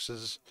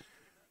boxes.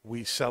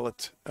 We sell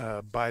it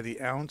by the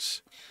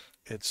ounce.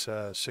 It's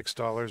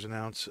 $6 an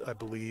ounce, I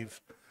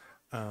believe,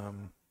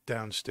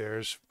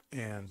 downstairs.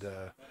 And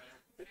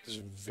it's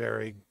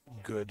very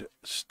good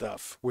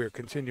stuff. We're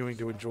continuing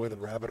to enjoy the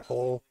rabbit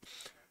hole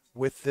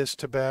with this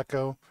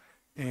tobacco,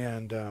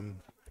 and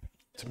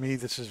to me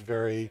this is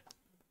very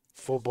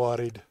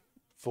full-bodied,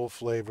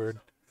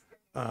 full-flavored.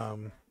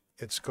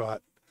 It's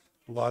got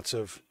lots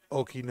of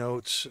oaky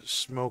notes,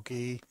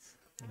 smoky,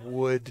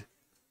 wood.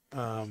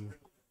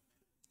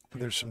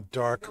 There's some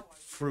dark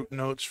fruit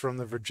notes from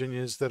the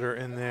Virginias that are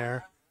in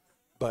there,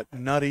 but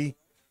nutty,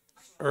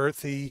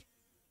 earthy.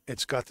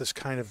 It's got this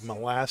kind of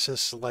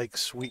molasses-like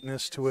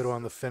sweetness to it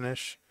on the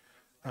finish.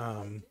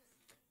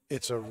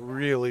 It's a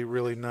really,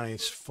 really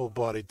nice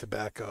full-bodied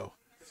tobacco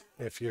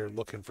if you're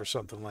looking for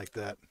something like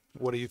that.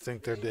 What do you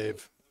think there,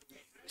 Dave?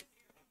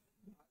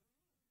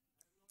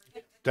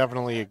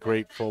 Definitely a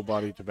great full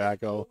body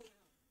tobacco.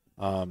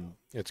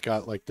 It's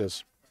got like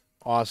this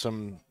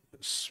awesome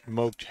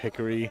smoked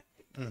hickory,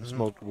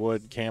 smoked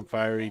wood,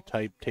 campfire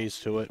type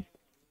taste to it.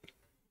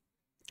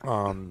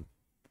 A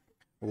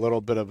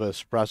little bit of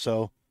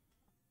espresso.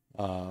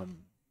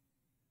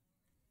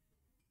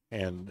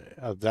 And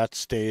that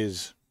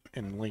stays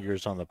and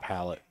lingers on the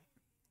palate.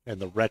 And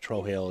the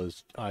retrohale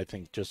is, I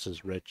think, just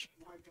as rich.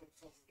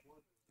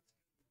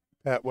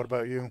 Pat, what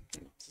about you?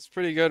 It's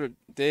pretty good.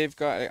 Dave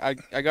got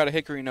I got a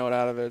hickory note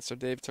out of it, so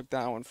Dave took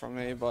that one from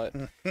me. But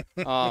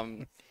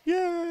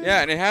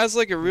yeah, and it has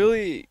like a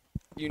really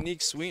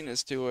unique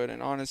sweetness to it.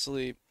 And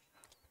honestly,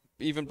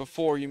 even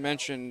before you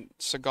mentioned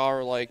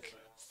cigar-like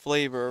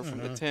flavor from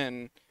the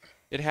tin,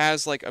 it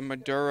has like a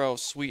Maduro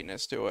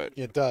sweetness to it.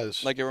 It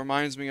does. Like it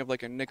reminds me of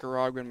like a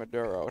Nicaraguan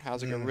Maduro. It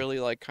has like a really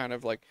like kind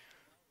of like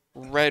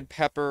red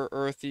pepper,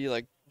 earthy,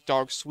 like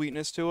dark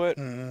sweetness to it.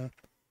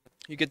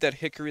 You get that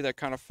hickory that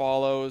kind of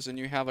follows, and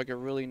you have like a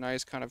really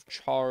nice kind of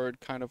charred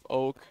kind of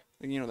oak.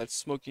 And, that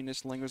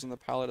smokiness lingers on the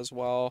palate as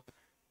well.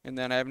 And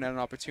then I haven't had an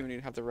opportunity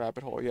to have the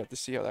rabbit hole yet to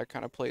see how that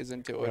kind of plays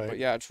into it. Right. But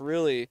yeah, it's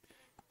really,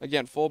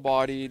 again,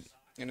 full-bodied,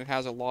 and it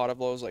has a lot of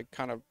those like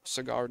kind of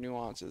cigar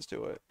nuances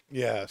to it.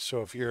 Yeah,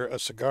 so if you're a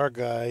cigar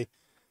guy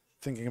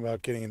thinking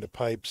about getting into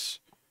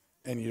pipes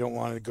and you don't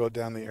want to go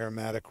down the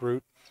aromatic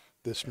route,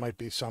 this might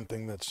be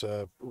something that's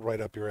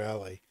right up your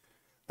alley.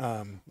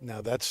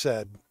 Now, that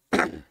said,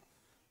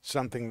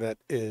 something that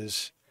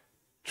is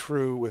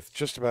true with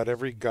just about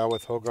every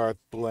Gawith Hoggarth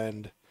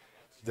blend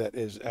that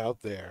is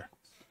out there,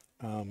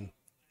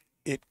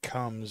 it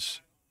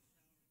comes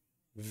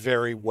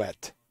very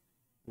wet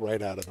right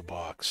out of the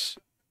box.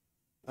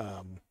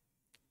 Now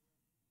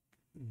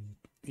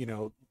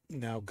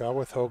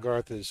Gawith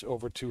Hoggarth is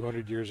over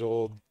 200 years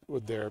old.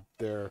 With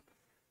their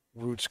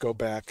roots go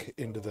back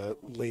into the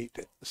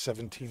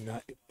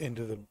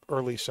into the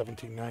early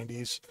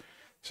 1790s,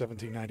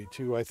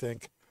 1792, I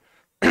think.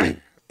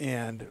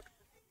 And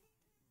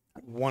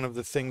one of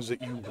the things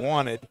that you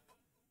wanted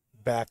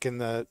back in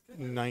the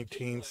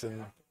 19th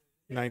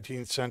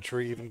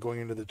century, even going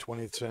into the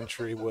 20th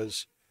century,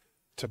 was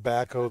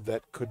tobacco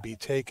that could be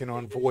taken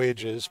on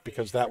voyages,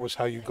 because that was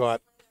how you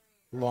got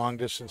long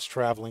distance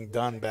traveling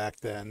done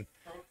back then.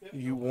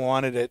 You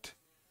wanted it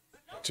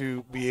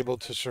to be able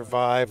to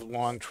survive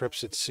long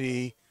trips at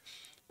sea.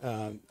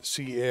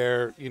 Sea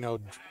air,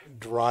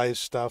 dries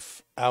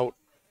stuff out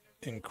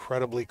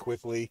incredibly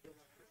quickly.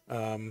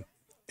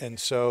 And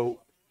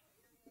so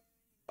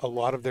a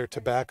lot of their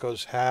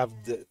tobaccos have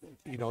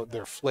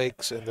their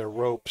flakes and their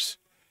ropes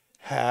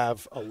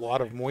have a lot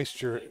of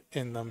moisture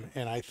in them.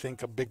 And I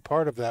think a big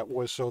part of that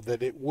was so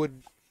that it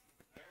would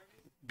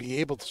be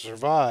able to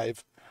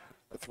survive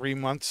 3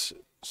 months,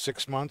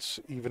 6 months,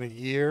 even a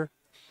year,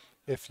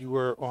 if you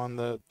were on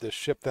the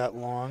ship that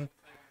long.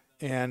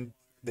 And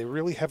they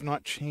really have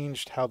not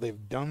changed how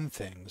they've done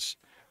things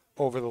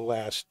over the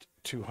last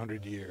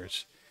 200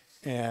 years.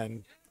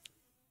 And,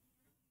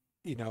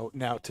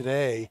 now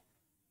today,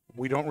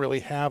 we don't really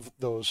have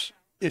those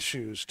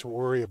issues to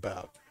worry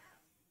about.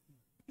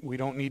 We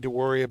don't need to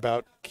worry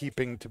about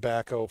keeping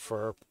tobacco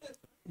for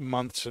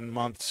months and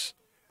months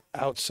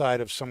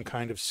outside of some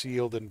kind of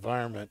sealed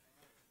environment.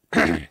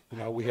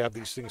 We have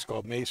these things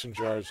called mason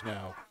jars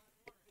now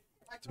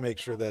to make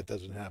sure that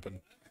doesn't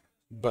happen.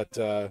 But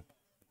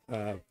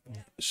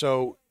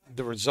so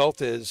the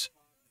result is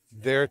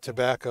their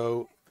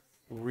tobacco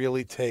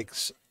really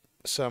takes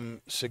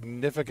some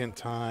significant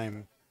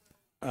time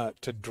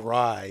to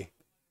dry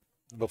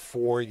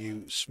before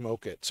you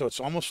smoke it. So it's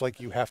almost like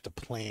you have to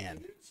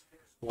plan.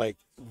 Like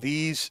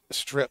these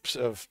strips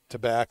of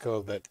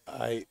tobacco that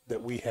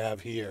we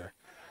have here,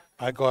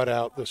 I got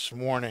out this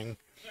morning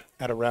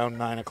at around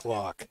 9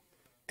 o'clock,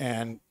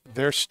 and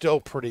they're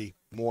still pretty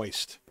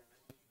moist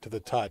to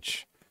the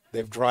touch.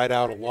 They've dried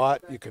out a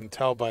lot. You can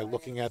tell by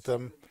looking at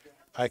them.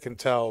 I can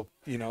tell,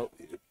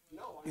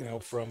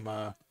 from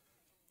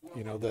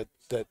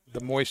that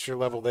the moisture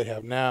level they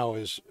have now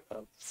is a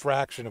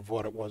fraction of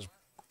what it was,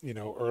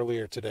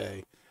 earlier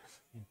today.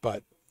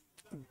 But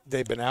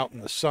they've been out in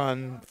the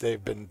sun.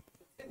 They've been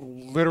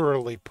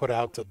literally put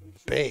out to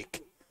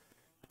bake.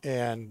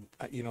 And,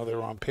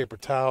 they're on paper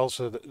towels,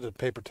 so the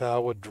paper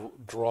towel would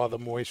draw the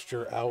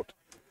moisture out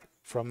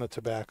from the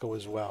tobacco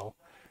as well.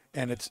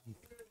 And it's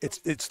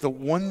the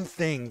one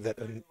thing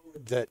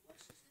that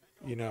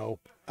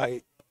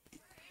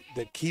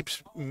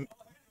keeps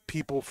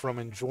people from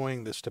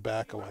enjoying this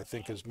tobacco, I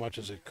think, as much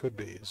as it could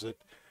be, is that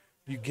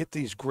you get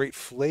these great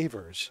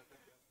flavors,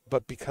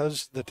 but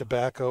because the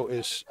tobacco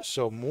is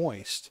so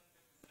moist,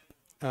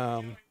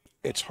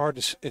 it's hard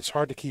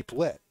to keep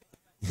lit,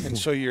 and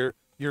so you're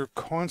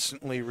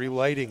constantly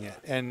relighting it,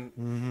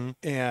 and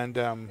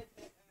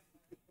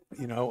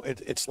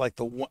it's like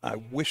the one. I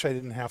wish I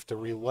didn't have to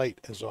relight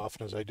as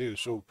often as I do.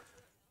 So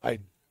I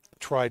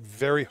tried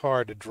very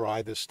hard to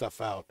dry this stuff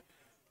out.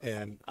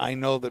 And I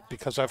know that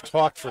because I've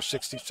talked for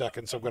 60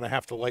 seconds, I'm going to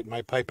have to light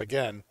my pipe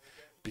again,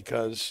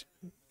 because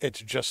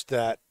it's just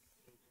that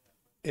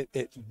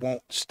it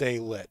won't stay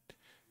lit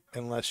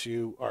unless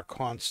you are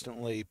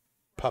constantly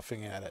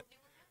puffing at it.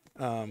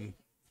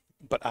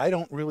 But I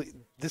don't really,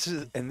 this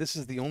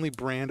is the only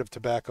brand of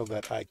tobacco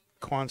that I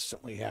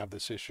constantly have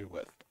this issue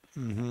with.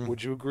 Mm-hmm.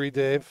 Would you agree,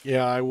 Dave?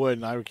 Yeah, I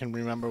would. I can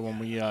remember when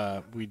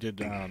we did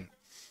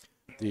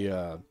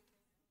the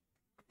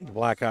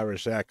Black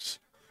Irish X,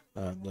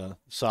 the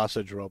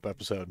sausage rope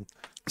episode.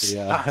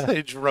 Yeah.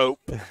 Sausage rope.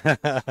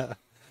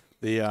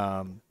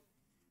 The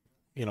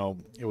you know,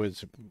 it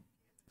was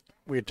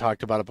we had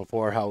talked about it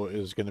before how it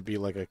was going to be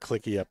like a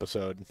clicky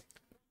episode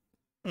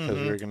because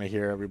we were going to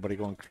hear everybody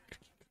going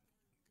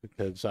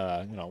because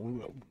you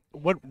know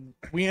what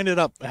we ended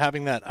up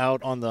having that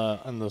out on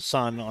the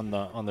sun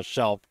on the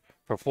shelf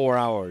for 4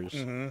 hours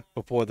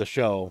before the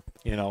show,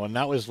 you know, and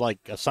that was like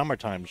a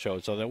summertime show,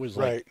 so that was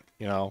like Right.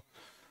 you know,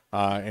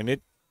 and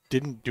it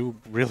didn't do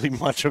really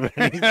much of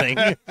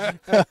anything.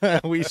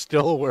 We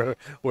still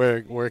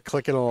were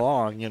clicking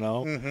along, you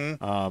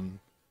know.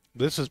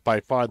 This is by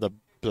far the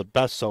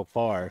best so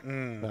far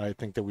that I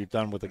think that we've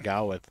done with the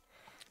Gawith.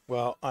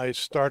 Well, I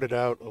started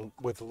out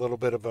with a little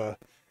bit of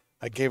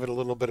I gave it a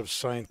little bit of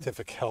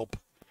scientific help.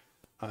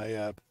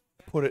 I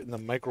put it in the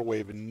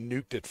microwave and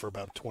nuked it for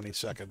about 20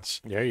 seconds.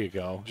 There you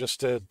go.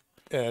 Just to,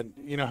 and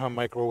you know how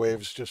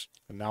microwaves just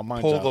And now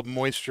mine's pull out. the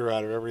moisture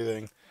out of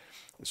everything.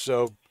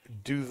 So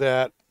do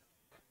that.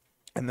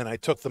 And then I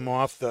took them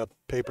off the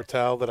paper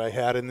towel that I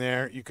had in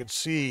there. You could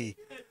see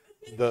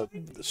the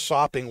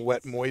sopping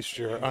wet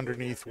moisture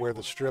underneath where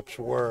the strips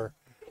were.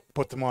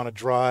 Put them on a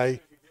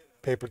dry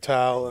paper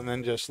towel and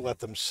then just let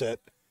them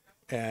sit.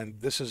 And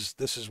this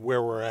is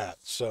where we're at.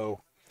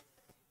 So,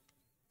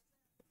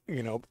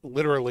 you know,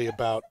 literally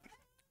about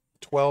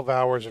 12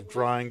 hours of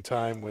drying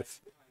time with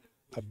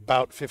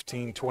about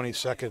 15, 20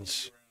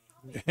 seconds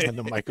In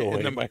the microwave.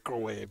 in the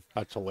microwave.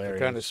 That's hilarious.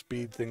 Kind of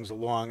speed things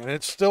along. And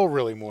it's still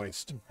really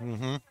moist.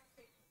 Mm-hmm.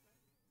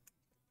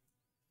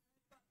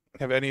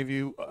 Have any of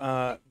you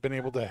been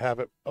able to have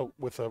it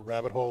with a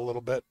rabbit hole a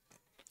little bit?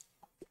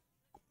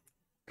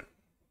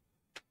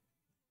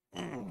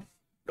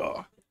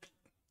 Oh.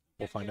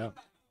 We'll find out.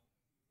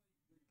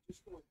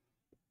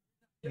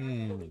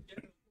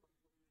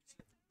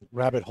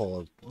 Rabbit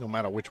hole, no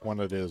matter which one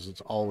it is,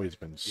 it's always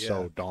been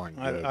so darn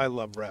good. I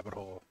love rabbit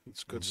hole.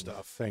 It's good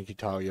stuff. Thank you,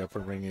 Talia, for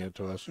bringing it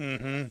to us.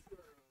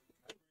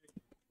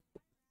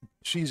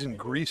 She's in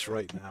Greece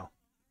right now.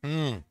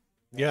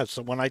 Yeah,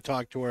 so when I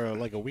talked to her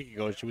like a week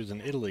ago, she was in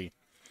Italy.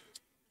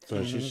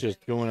 So she's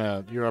just doing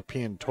a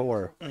European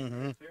tour.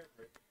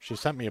 She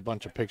sent me a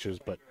bunch of pictures,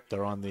 but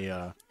they're on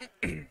the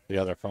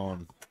other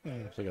phone.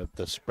 So I got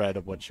the spread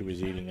of what she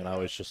was eating, and I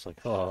was just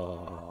like,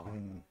 oh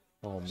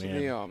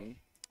man.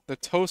 The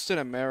toasted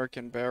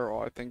American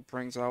barrel, I think,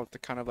 brings out the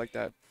kind of like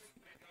that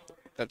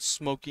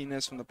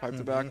smokiness from the pipe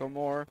tobacco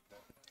more,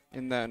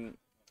 and then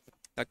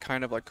that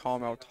kind of like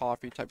caramel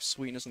toffee type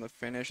sweetness in the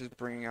finish is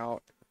bringing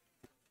out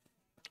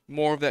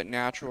more of that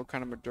natural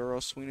kind of Maduro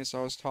sweetness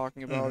I was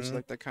talking about. So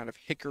like that kind of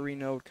hickory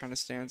note kind of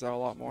stands out a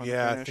lot more in the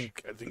finish.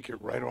 I think you're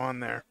right on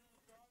there.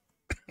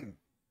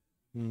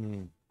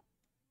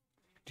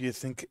 Do you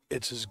think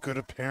it's as good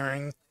a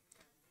pairing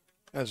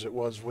as it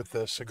was with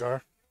the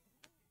cigar?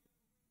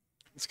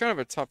 It's kind of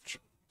a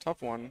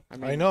tough one. I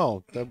mean, I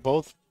know they're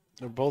both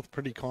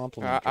pretty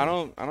complimentary. I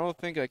don't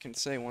think I can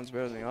say one's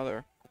better than the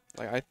other.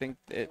 Like I think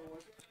it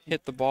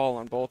hit the ball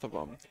on both of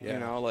them. Yeah. You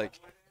know, like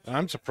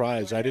I'm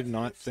surprised. I did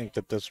not think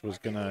that this was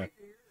gonna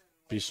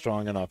be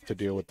strong enough to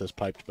deal with this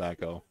pipe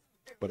tobacco,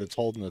 but it's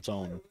holding its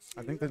own.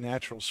 I think the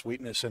natural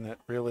sweetness in it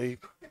really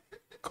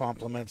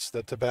complements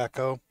the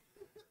tobacco.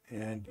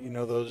 And, you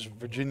know, those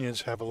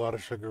Virginias have a lot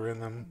of sugar in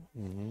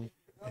them.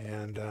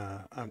 And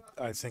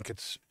I think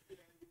it's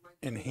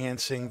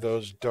enhancing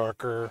those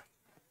darker,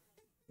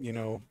 you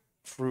know,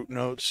 fruit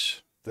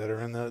notes that are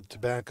in the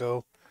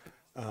tobacco.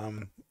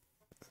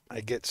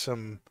 I get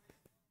some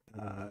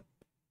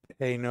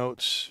hay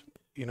notes,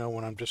 you know,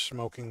 when I'm just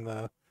smoking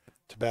the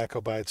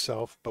tobacco by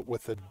itself. But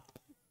with the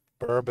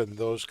bourbon,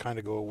 those kind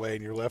of go away,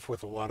 and you're left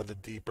with a lot of the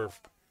deeper,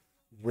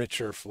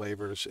 richer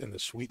flavors, and the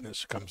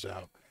sweetness comes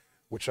out,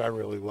 which I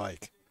really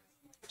like.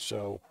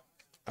 So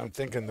I'm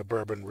thinking the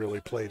bourbon really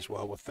plays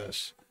well with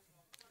this.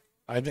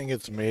 I think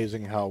it's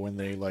amazing how when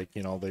they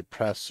they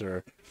press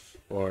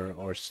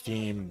or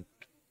steam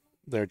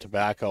their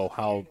tobacco,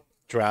 how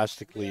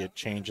drastically it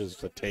changes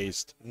the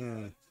taste,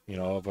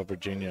 of a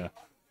Virginia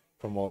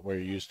from what we're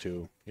used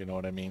to. You know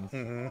what I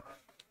mean?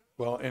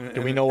 Well,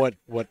 do we know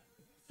what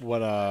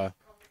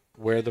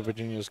where the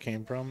Virginias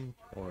came from,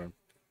 or?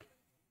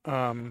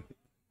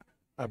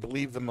 I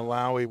believe the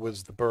Malawi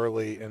was the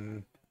Burley,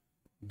 and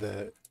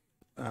the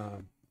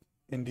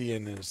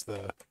Indian is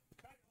the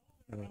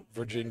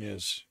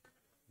Virginias,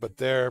 but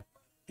they're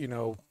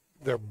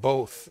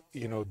both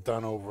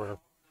done over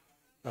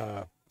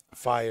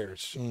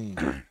fires,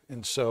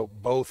 and so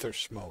both are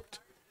smoked,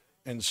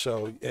 and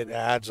so it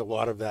adds a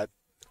lot of that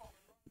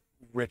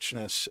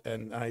richness.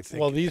 And I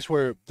think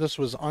this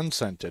was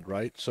unscented,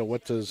 right? So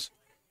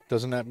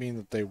doesn't that mean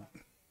that they?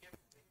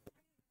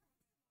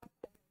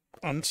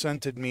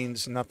 Unscented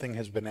means nothing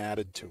has been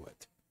added to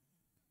it,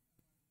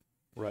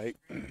 right?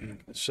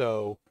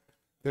 So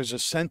there's a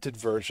scented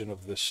version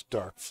of this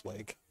Dark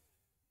Flake,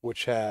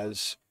 which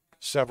has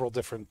several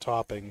different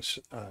toppings,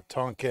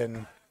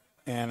 tonkin,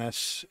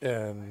 anise,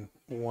 and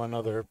one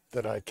other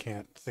that I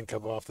can't think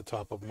of off the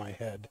top of my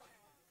head.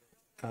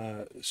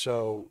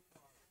 So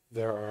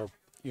there are,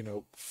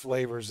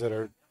 flavors that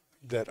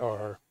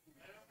are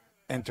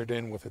entered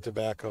in with a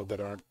tobacco that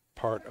aren't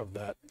part of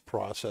that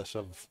process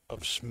of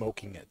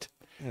smoking it.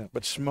 Yeah.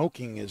 But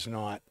smoking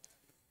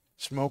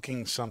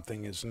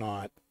something is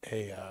not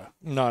a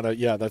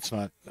that's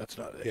not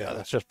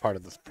that's just part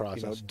of the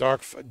process.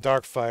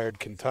 dark fired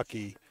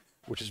Kentucky,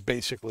 which is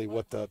basically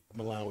what the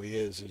Malawi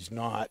is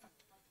not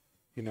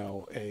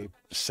a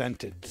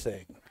scented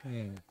thing.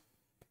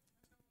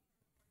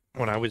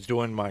 When I was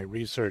doing my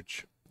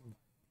research,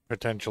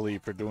 potentially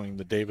for doing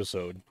the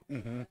Davisode,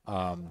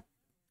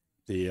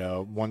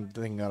 the one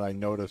thing that I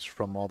noticed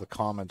from all the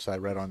comments I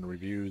read on the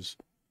reviews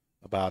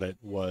about it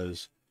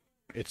was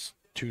it's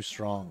too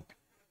strong.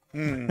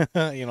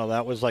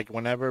 That was like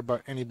whenever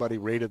anybody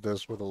rated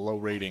this with a low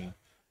rating,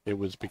 it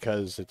was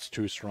because it's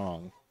too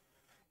strong.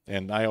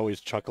 And I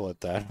always chuckle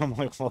at that. I'm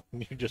like, well,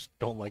 you just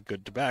don't like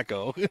good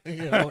tobacco,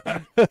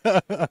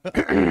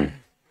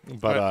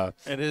 But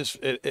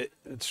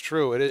it's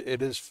true.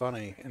 It is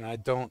funny, and I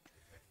don't,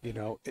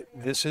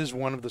 this is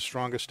one of the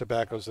strongest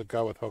tobaccos that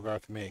Gawith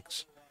Hoggarth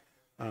makes.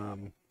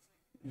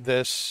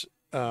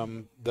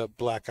 The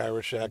Black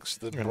Irish X,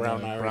 the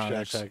Brown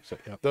Irish X,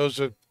 those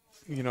are,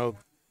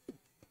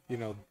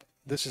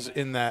 this is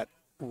in that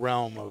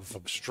realm of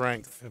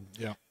strength.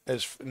 Yeah.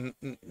 As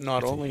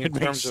not only in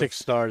terms of 6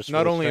 stars,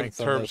 not only in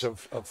terms of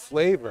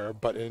flavor,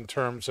 but in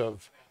terms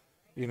of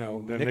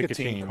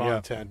nicotine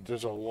content. Yeah.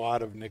 There's a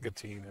lot of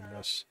nicotine in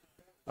this,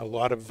 a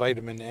lot of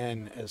vitamin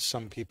N, as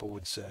some people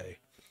would say.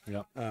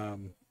 Yeah.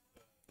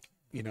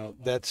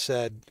 That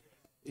said,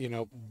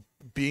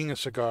 being a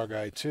cigar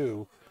guy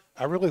too,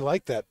 I really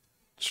like that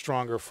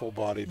stronger,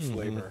 full-bodied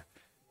flavor.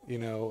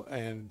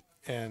 And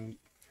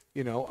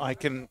I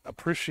can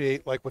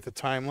appreciate, like with the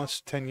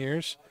Timeless 10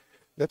 years,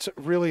 that's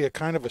really a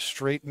kind of a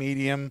straight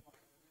medium,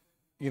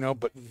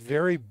 but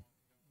very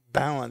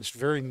balanced,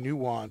 very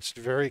nuanced,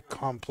 very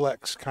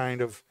complex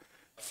kind of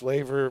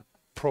flavor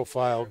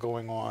profile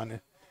going on.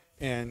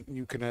 And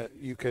you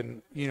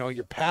can,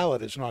 your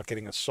palate is not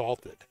getting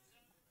assaulted,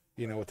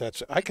 with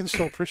that. I can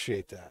still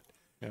appreciate that.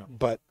 Yeah.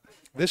 But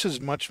this is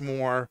much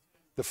more,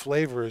 the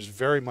flavor is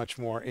very much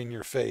more in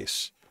your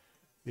face,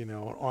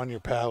 on your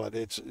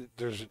palate.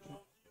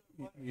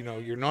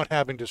 You're not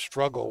having to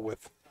struggle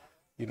with,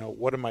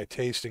 what am I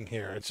tasting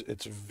here?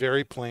 It's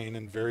very plain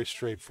and very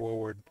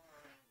straightforward.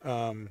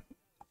 And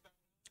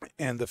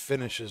the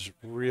finish is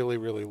really,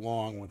 really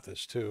long with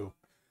this too,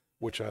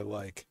 which I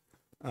like.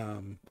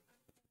 If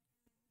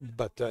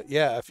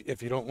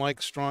you don't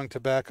like strong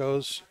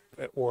tobaccos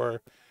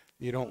or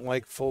you don't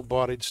like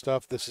full-bodied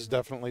stuff, this is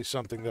definitely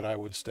something that I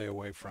would stay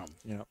away from.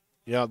 Yeah.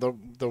 The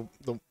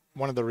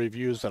one of the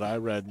reviews that I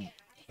read,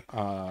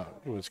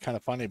 it was kind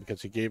of funny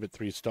because he gave it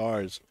 3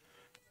 stars,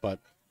 but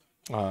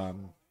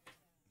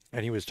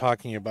and he was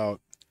talking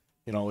about,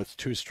 it's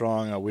too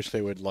strong. I wish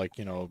they would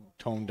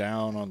tone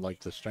down on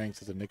the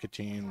strength of the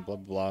nicotine, blah,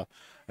 blah.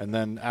 And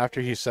then after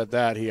he said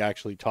that, he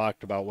actually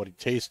talked about what he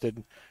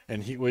tasted,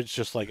 and he was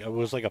just it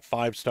was like a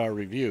 5-star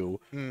review,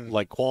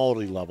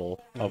 quality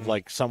level of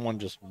someone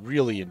just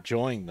really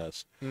enjoying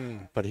this.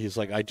 But he's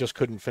like, I just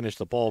couldn't finish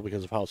the bowl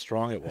because of how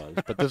strong it was.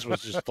 But this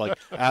was just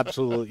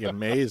absolutely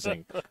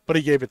amazing. But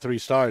he gave it 3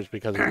 stars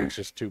because it was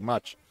just too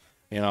much,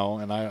 and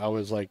I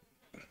was like,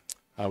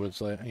 I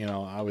was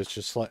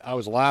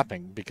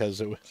laughing because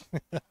it was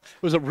it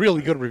was a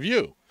really good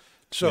review.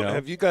 So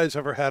have you guys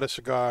ever had a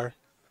cigar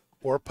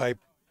or pipe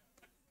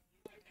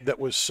that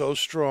was so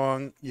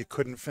strong you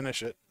couldn't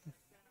finish it?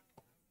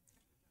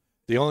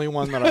 The only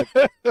one that I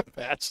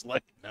that's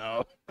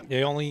no.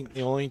 The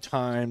only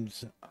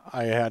times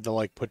I had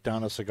to put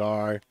down a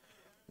cigar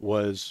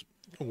was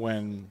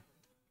when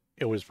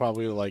it was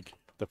probably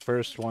the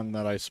first one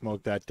that I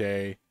smoked that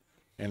day.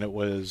 And there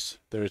was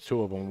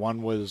 2 of them.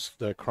 One was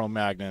the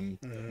Cro-Magnon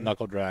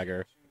Knuckle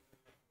Dragger,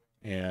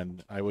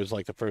 and I was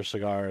the first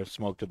cigar I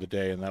smoked of the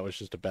day, and that was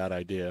just a bad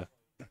idea,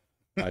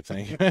 I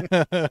think.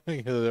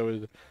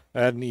 Because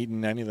I hadn't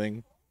eaten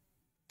anything,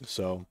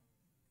 so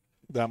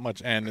that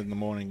much N in the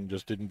morning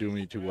just didn't do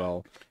me too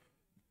well.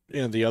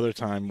 And the other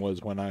time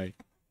was when I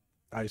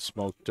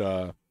smoked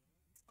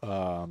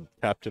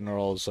Captain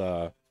Earl's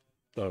the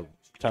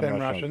 10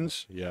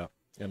 Russians. Yeah,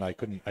 and I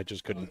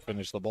just couldn't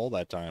finish the bowl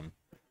that time.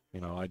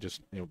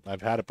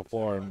 I've had it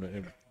before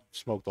and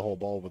smoked the whole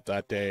bowl, but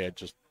that day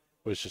it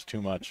was just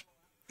too much.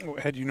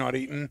 Had you not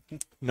eaten?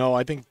 No,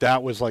 I think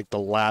that was the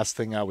last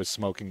thing I was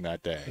smoking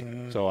that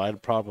day. So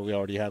I'd probably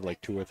already had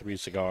 2 or 3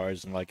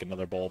 cigars and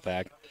another bowl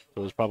pack.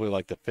 So it was probably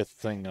the 5th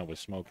thing I was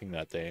smoking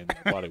that day, and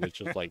I thought it was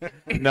just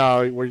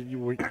no,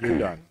 you're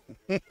done.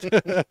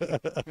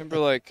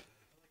 Remember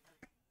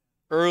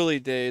early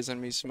days on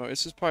me smoking.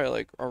 This is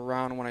probably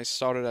around when I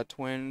started at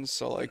Twins.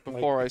 So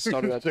before I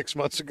started at 6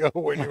 months ago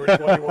when you were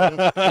 21.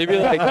 maybe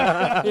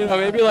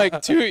maybe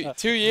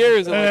 2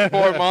 years and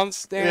 4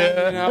 months.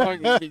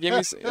 Damn, you gave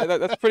me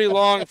that's pretty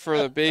long for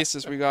the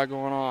basis we got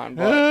going on.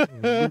 But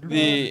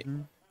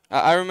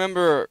I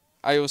remember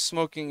I was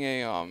smoking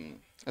a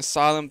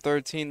Asylum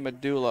 13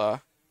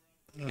 Medulla,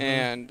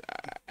 and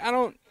I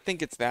don't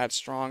think it's that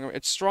strong.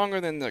 It's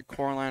stronger than the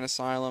Coraline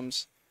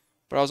Asylums.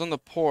 But I was on the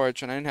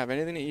porch, and I didn't have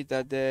anything to eat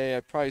that day. I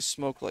probably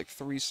smoked like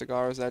 3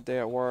 cigars that day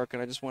at work,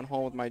 and I just went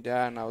home with my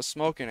dad, and I was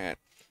smoking it.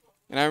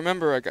 And I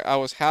remember like, I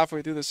was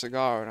halfway through the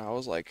cigar, and I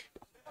was like,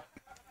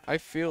 I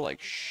feel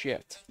like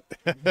shit.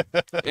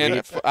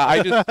 And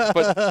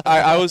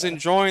I was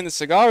enjoying the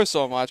cigar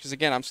so much because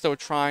again, I'm still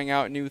trying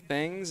out new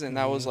things, and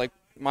that was like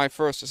my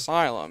first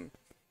asylum.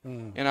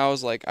 And I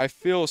was like, I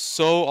feel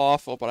so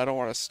awful, but I don't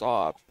want to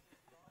stop.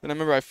 Then I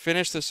remember I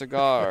finished the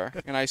cigar,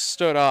 and I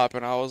stood up,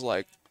 and I was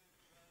like,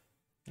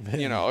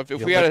 you know, if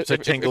we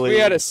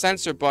had a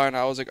sensor button,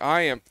 I was like,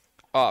 I am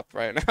up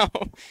right now.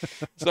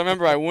 So I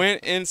remember I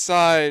went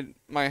inside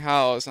my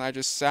house, and I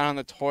just sat on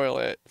the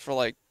toilet for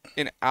like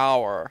an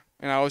hour.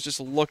 And I was just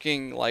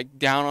looking like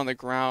down on the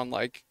ground,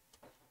 like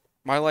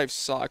my life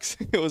sucks.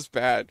 It was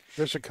bad.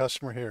 There's a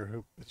customer here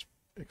who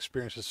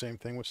experienced the same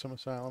thing with some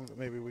asylum that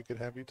maybe we could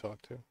have you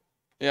talk to.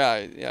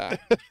 Yeah.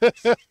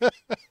 It's a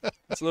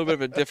little bit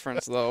of a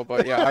difference though,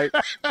 but yeah,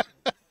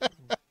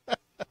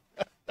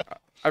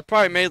 I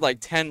probably made like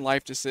 10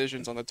 life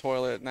decisions on the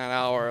toilet in that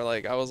hour.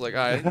 Like I was like,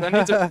 I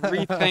need to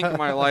rethink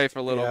my life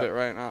a little bit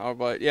right now.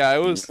 But yeah, it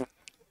was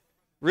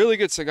really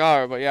good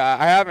cigar. But yeah,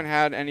 I haven't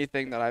had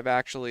anything that I've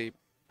actually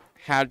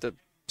had to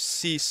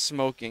cease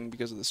smoking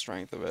because of the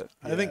strength of it.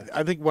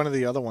 I think one of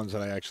the other ones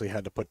that I actually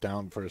had to put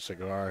down for a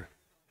cigar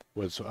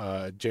was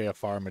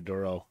JFR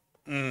Maduro.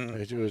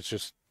 It was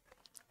just,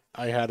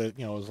 I had it,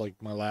 you know, it was like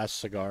my last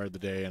cigar of the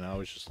day, and I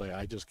was just like,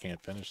 I just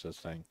can't finish this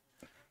thing.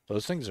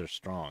 Those things are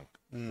strong.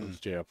 Those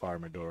JFR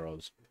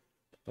Maduros,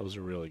 those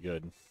are really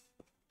good.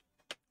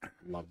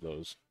 Love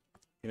those.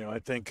 You know, I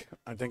think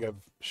I've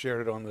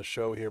shared it on the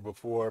show here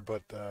before,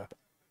 but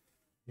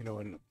you know,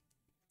 in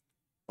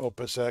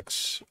Opus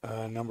X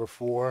number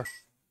 4,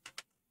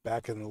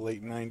 back in the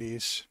late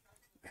 90s,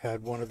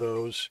 had one of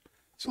those.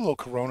 It's a little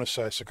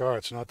Corona-sized cigar.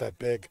 It's not that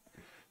big.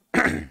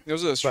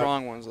 Those are the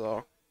strong ones,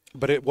 though.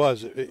 But it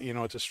was, you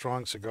know, it's a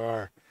strong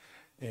cigar.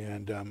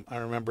 And I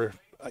remember,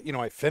 you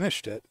know, I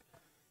finished it,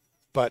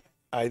 but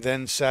I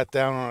then sat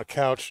down on a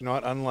couch,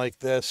 not unlike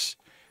this,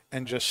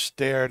 and just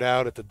stared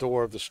out at the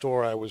door of the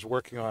store I was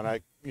working on.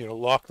 I, you know,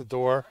 locked the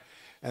door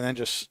and then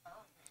just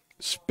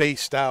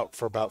spaced out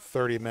for about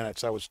 30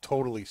 minutes. I was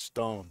totally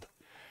stoned.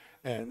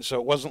 And so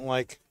it wasn't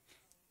like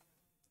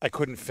I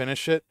couldn't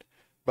finish it,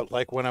 but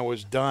like when I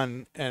was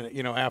done and,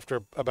 you know,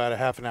 after about a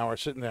half an hour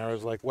sitting there, I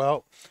was like,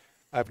 well,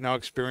 I've now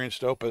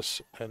experienced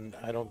Opus, and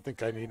I don't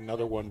think I need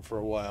another one for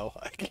a while.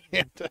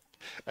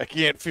 I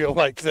can't feel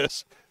like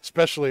this,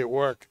 especially at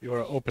work.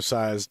 You're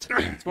opusized.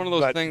 It's one of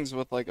those things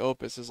with like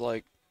Opus is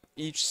like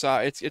each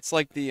size. It's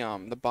like the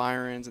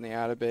Byrons and the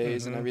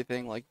Atabays and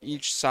everything. Like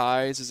each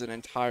size is an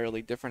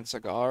entirely different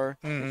cigar,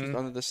 which is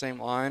under the same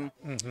line.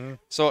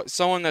 So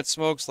someone that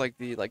smokes like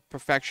the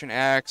Perfection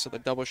X or the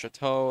Double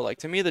Chateau, like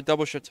to me the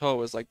Double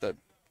Chateau is like the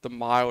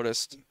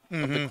mildest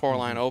of the core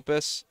line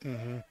Opus.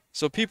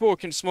 So people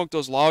can smoke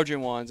those larger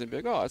ones and be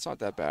like, oh, it's not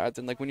that bad.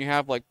 Then like when you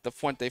have like the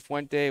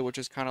Fuente, which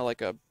is kind of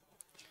like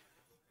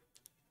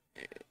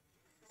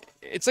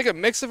it's like a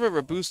mix of a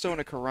Robusto and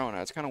a Corona.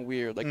 It's kind of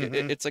weird. Like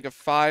it's like a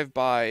 5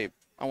 by,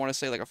 I want to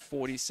say like a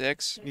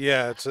 46.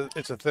 Yeah, it's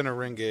a thinner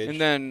ring gauge. And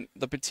then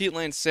the Petit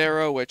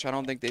Lancero, which I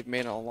don't think they've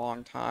made in a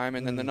long time.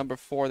 And then the number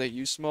 4 that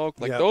you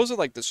smoke, like those are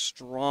like the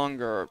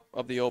stronger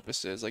of the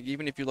Opuses. Like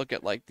even if you look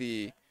at like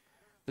the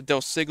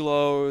Del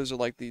Siglos or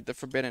like the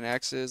Forbidden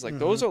X's, like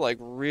those are like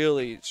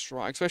really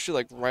strong, especially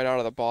like right out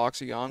of the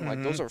box young.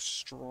 Like those are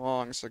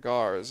strong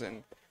cigars.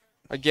 And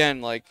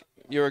again, like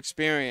your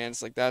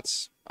experience, like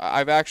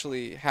I've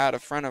actually had a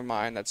friend of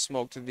mine that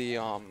smoked the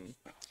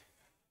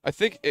I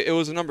think it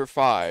was a number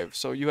 5.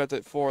 So you had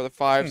the 4 of the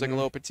 5s, like a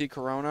little Petit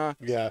Corona.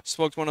 Yeah.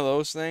 Smoked one of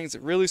those things. A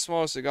really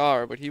small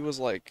cigar, but he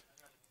was like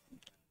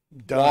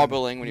Done.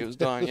 wobbling when he was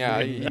done.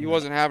 Yeah, he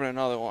wasn't having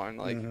another one.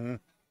 Like.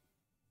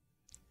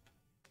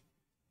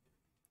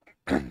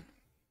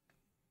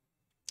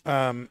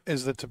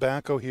 Is the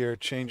tobacco here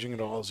changing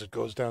at all as it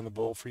goes down the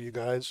bowl for you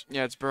guys?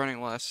 Yeah, it's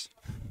burning less.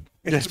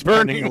 It's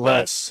burning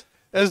less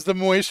as the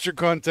moisture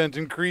content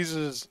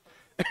increases.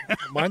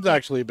 Mine's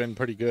actually been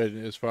pretty good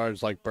as far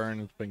as like burn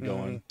has been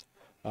going.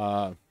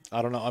 I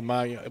don't know.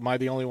 Am I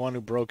the only one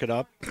who broke it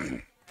up?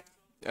 I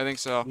think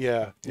so.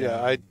 Yeah.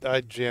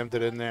 I jammed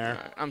it in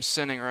there. I'm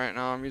sinning right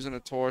now. I'm using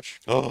a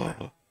torch.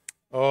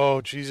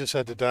 Oh, Jesus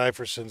had to die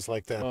for sins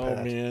like that. Oh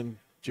Pat. man.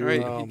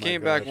 Right, he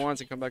came back once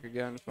and come back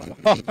again.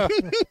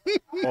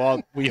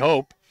 Well, we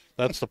hope.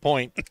 That's the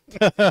point.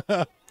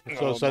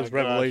 So says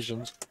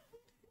Revelations.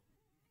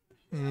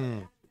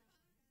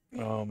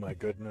 Oh my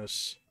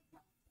goodness.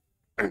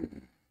 So,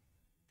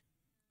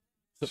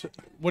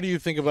 what do you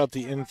think about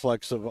the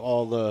influx of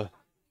all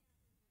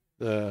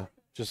the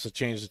just to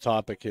change the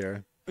topic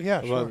here?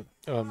 Yeah, sure.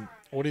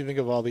 What do you think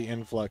of all the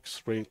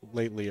influx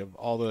lately of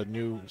all the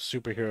new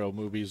superhero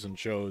movies and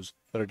shows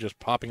that are just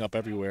popping up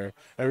everywhere?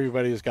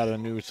 Everybody's got a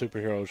new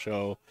superhero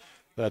show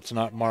that's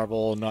not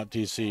Marvel, not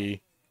DC,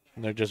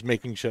 and they're just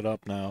making shit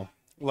up now.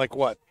 Like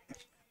what?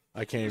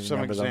 I can't even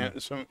remember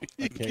them.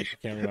 I can't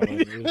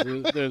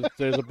remember.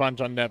 There's a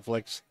bunch on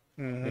Netflix,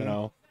 you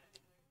know.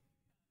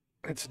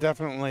 It's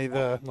definitely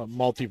the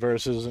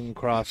multiverses and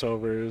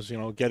crossovers. You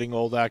know, getting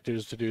old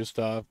actors to do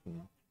stuff.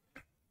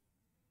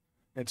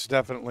 it's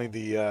definitely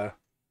the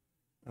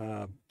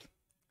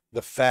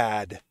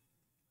fad.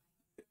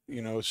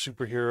 You know,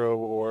 superhero,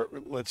 or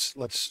let's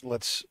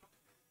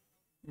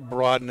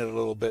broaden it a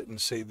little bit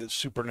and say the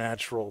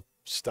supernatural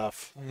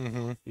stuff.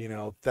 Mm-hmm. You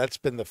know, that's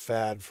been the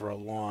fad for a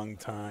long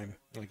time.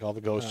 Like all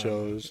the ghost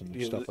shows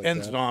and stuff like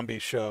and that. zombie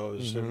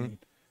shows, Mhm.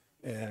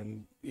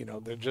 and you know,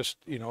 they're just,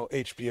 you know,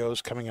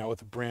 HBO's coming out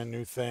with a brand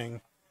new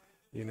thing.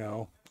 You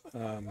know,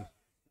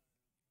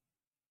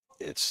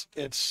 it's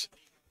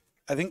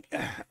I think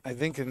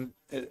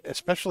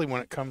especially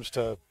when it comes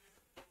to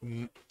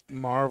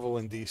Marvel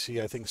and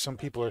DC, I think some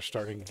people are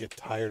starting to get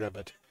tired of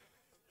it.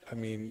 I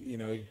mean, you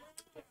know,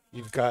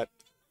 you've got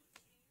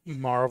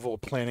Marvel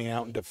planning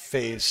out into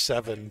Phase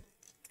 7.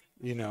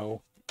 You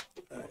know,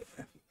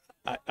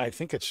 I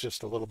think it's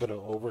just a little bit of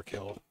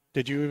overkill.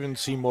 Did you even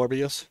see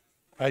Morbius?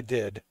 I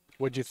did.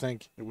 What'd you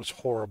think? It was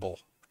horrible.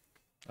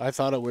 I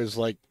thought it was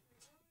like,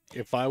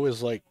 if I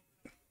was like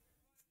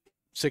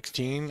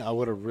 16, I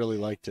would have really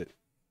liked it.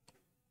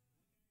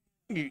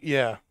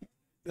 Yeah,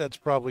 that's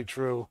probably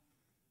true.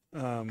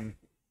 You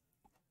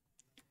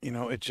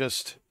know, it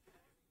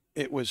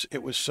was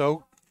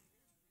so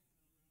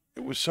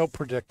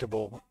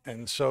predictable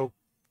and so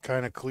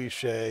kind of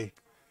cliche.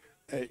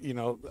 You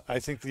know, I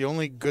think the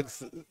only good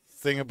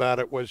thing about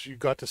it was you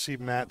got to see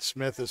Matt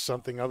Smith as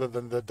something other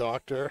than the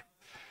Doctor.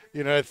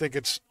 You know, I think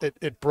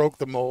it broke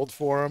the mold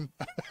for him.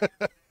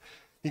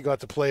 He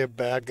got to play a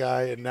bad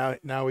guy, and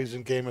now he's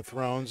in Game of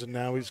Thrones, and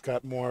now he's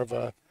got more of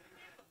a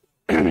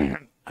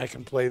I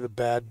can play the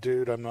bad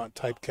dude. I'm not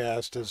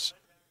typecast as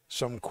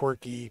some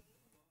quirky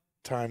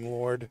Time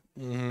Lord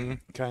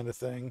kind of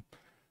thing.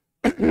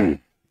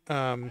 But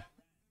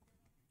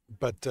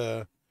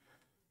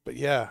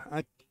yeah,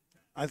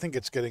 I think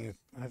it's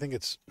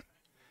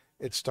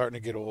starting to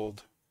get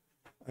old.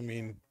 I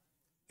mean,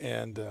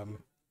 and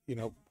you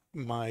know,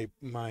 my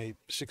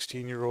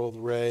 16-year-old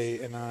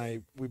Ray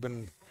and we've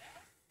been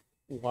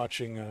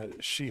watching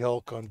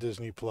She-Hulk on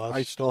Disney Plus.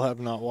 I still have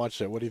not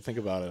watched it. What do you think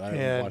about it? I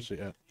haven't watched it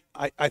yet.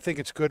 I think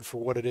it's good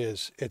for what it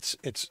is. It's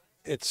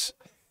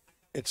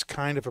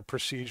kind of a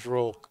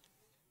procedural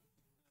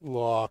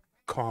law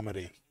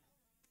comedy,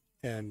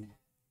 and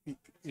you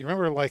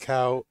remember like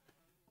how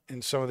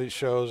in some of these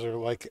shows, or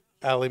like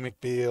Ally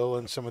McBeal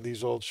and some of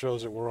these old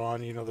shows that we're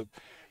on, you know,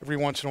 every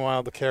once in a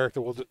while the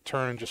character will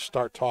turn and just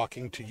start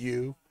talking to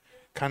you,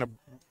 kind of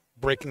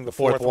breaking the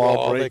fourth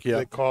wall break,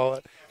 they call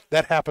it.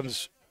 That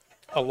happens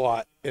a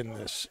lot in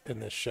this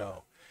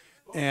show.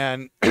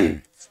 And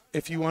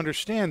if you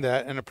understand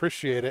that and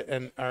appreciate it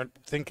and are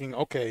thinking,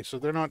 okay, so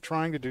they're not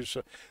trying to do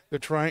so, they're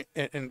trying,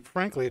 and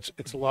frankly,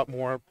 it's a lot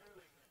more,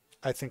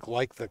 I think,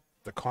 like the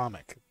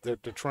comic. They're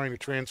trying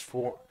to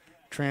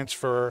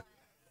transfer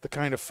the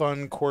kind of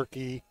fun,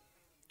 quirky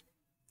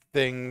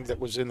thing that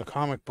was in the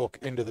comic book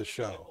into the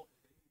show.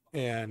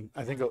 And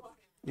I think,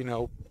 you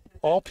know,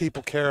 all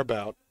people care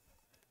about,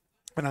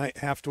 and I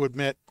have to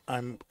admit,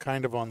 I'm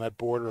kind of on that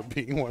border of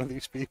being one of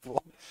these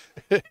people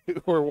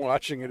who are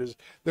watching it, is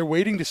they're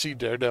waiting to see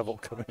Daredevil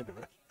come into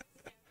it.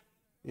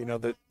 You know,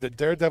 the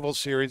Daredevil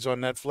series on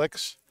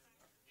Netflix,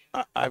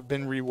 I've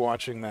been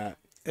rewatching that.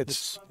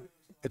 It's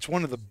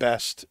one of the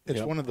best.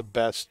 It's one of the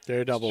best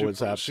Daredevil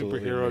is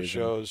absolutely superhero amazing.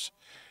 shows,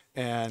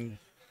 and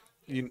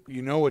you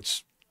know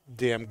it's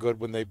damn good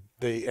when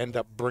they end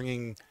up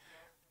bringing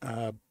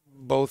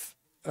both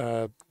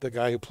the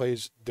guy who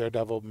plays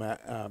Daredevil,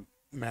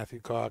 Matthew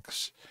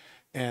Cox,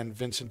 and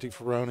Vincent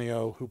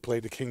D'Onofrio, who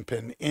played the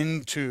Kingpin,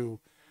 into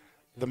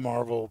the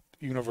Marvel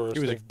universe. He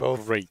was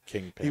great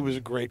Kingpin. He was a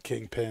great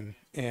Kingpin,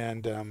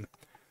 and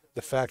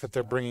the fact that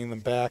they're bringing them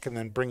back and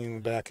then bringing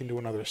them back into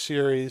another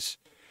series,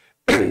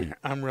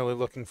 I'm really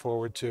looking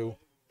forward to.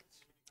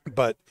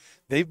 But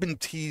they've been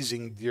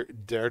teasing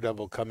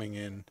Daredevil coming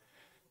in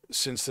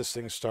since this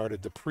thing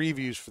started. The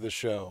previews for the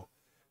show,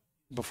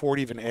 before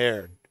it even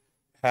aired,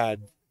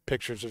 had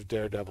pictures of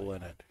Daredevil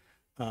in it.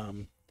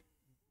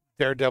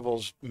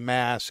 Daredevil's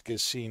mask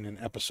is seen in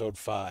episode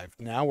 5.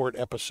 Now we're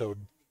at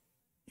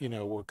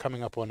we're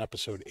coming up on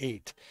episode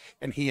 8,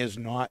 and he has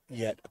not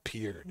yet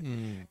appeared.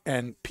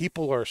 And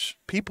people are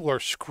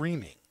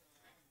screaming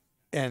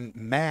and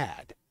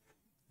mad.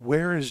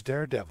 Where is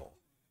Daredevil?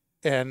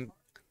 And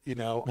you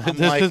know, I'm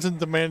this isn't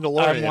the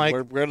Mandalorian. I'm like,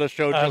 we're going to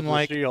show just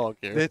the She-Hulk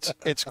here.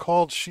 It's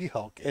called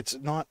She-Hulk. It's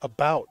not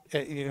about,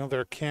 you know, there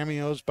are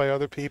cameos by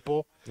other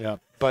people. Yeah.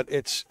 But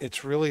it's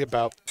really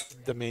about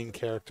the main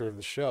character of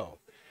the show.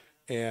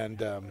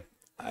 And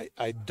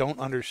I don't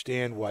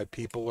understand why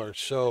people are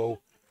so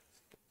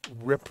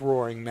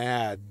rip-roaring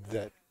mad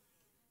that,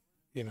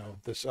 you know,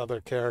 this other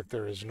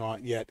character is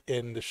not yet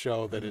in the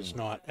show, that is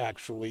not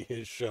actually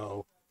his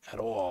show at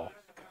all.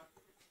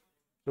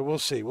 So we'll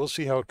see. We'll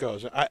see how it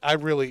goes.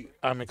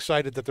 I'm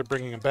excited that they're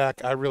bringing him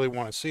back. I really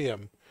want to see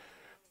him.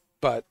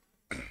 But,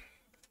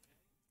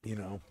 you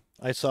know.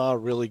 I saw a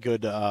really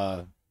good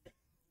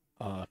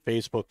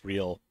Facebook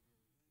reel,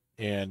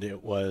 and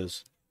it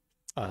was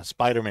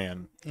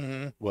Spider-Man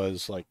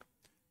was like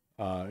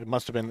It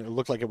must have been. It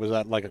looked like it was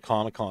at like a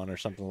Comic-Con or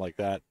something like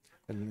that.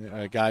 And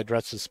a guy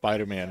dressed as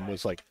Spider-Man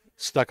was like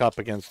stuck up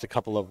against a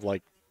couple of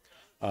like.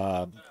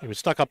 He was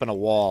stuck up in a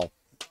wall,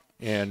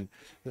 and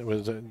there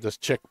was this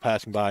chick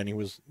passing by, and he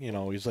was,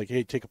 he's like,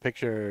 "Hey, take a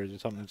picture" or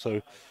something.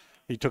 So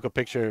he took a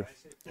picture.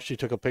 She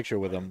took a picture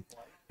with him,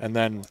 and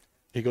then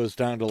he goes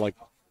down to like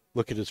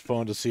look at his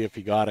phone to see if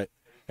he got it,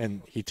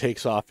 and he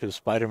takes off his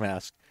spider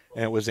mask,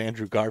 and it was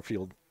Andrew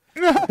Garfield.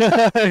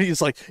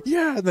 He's like,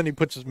 "Yeah," and then he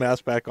puts his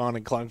mask back on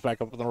and climbs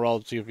back up on the wall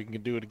to see if he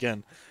can do it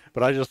again.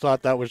 But I just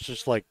thought that was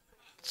just like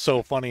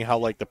so funny how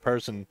like the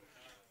person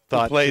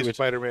thought plays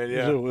Spider-Man,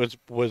 yeah,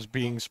 was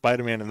being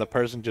Spider-Man, and the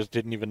person just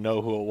didn't even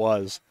know who it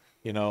was,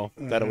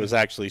 that it was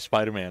actually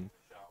Spider-Man,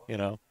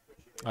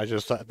 I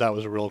just thought that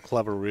was a real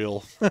clever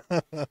reel.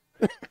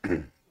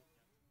 You're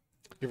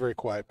very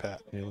quiet,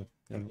 Pat. Yeah.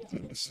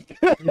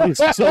 He's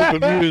so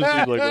bemused.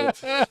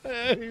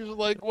 He's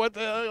like, "What the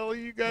hell are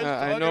you guys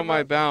I talking know my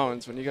about?"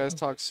 bounds. When you guys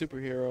talk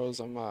superheroes,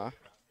 I'm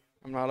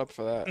not up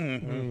for that.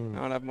 Mm-hmm.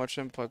 I don't have much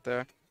input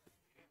there.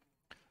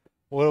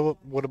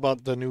 What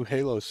about the new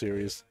Halo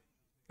series?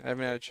 I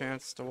haven't had a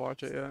chance to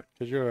watch it yet.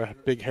 Because you're a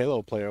big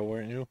Halo player,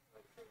 weren't you?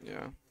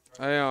 Yeah,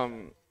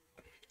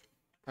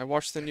 I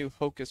watched the new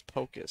Hocus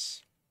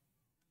Pocus.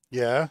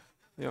 Yeah.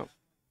 Yep.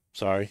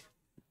 Sorry.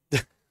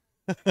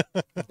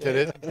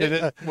 Did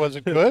it? Was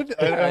it good?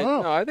 I don't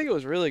know. No, I think it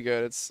was really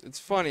good. It's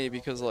funny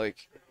because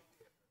like,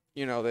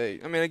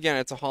 again,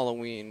 it's a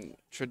Halloween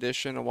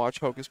tradition to watch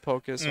Hocus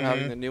Pocus. So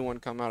having the new one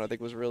come out, I think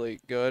was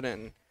really good,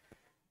 and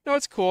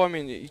it's cool. I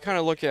mean, you kind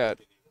of look at,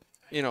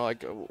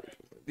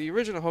 the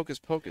original Hocus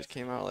Pocus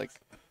came out like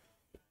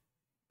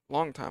a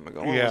long time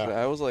ago. When was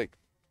that? It was like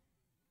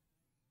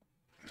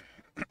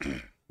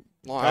I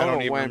don't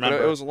know when, but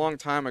it was a long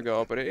time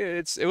ago. But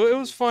it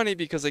was funny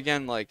because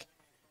again, like,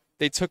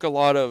 they took a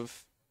lot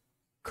of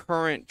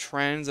current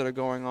trends that are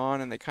going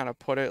on and they kind of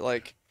put it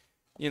like,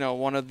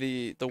 one of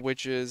the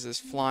witches is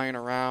flying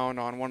around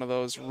on one of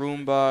those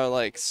Roomba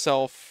like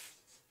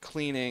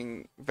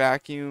self-cleaning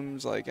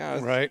vacuums, like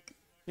Right.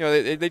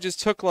 They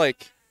just took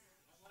like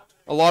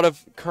a lot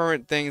of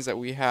current things that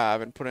we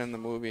have and put it in the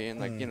movie, and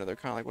like they're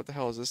kind of like, what the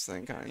hell is this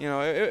thing? Kind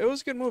of, it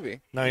was a good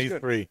movie.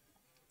 93.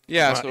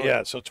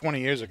 Yeah. So 20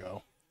 years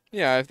ago.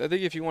 Yeah, I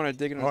think if you want to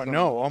dig into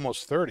No,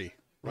 almost 30.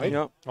 Right?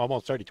 Yep.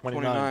 Almost 30,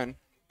 29.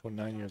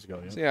 29 years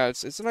ago. Yeah. So yeah,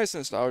 it's a nice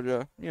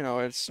nostalgia.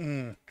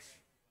 It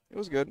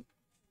was good.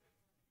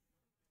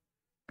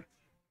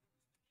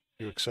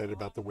 You excited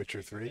about The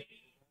Witcher 3?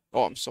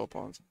 Oh, I'm so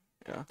pumped.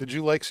 Yeah. Did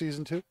you like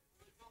season 2?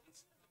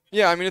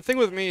 Yeah, I mean, the thing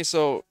with me,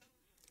 so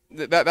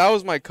that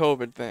was my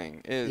COVID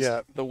thing, is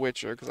The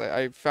Witcher, because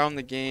I found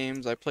the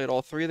games, I played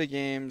all 3 of the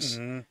games.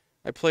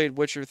 I played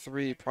Witcher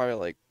 3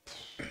 probably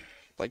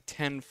like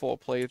 10 full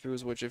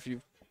playthroughs, which if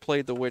you've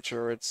played The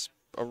Witcher, it's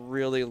a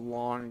really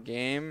long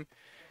game.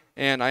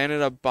 And I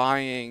ended up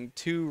buying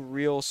 2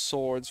 real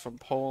swords from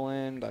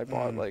Poland. I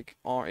bought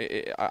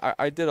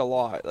I did a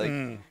lot.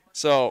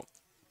 So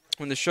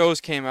when the shows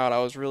came out, I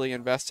was really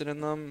invested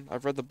in them.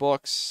 I've read the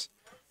books.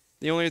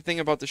 The only thing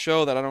about the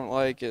show that I don't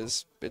like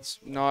is it's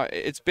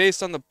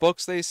based on the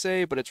books, they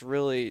say, but it's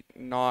really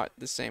not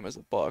the same as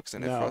the books,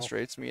 and it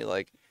frustrates me.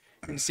 Like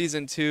in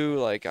season 2,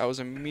 like I was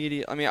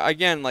immediate. I mean,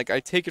 again, like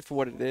I take it for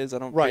what it is. I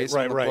don't base it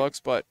on the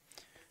books, but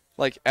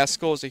like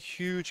Eskel is a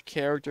huge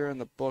character in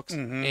the books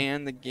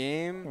and the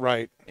game,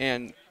 right?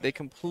 And they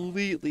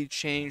completely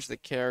changed the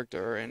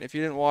character. And if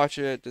you didn't watch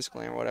it,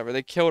 disclaimer, whatever,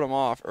 they killed him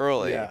off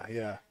early.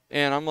 Yeah.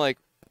 And I'm like,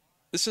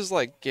 this is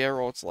like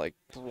Geralt's like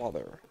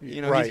brother.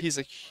 He's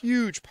a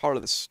huge part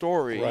of the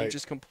story. Right. He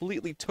just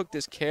completely took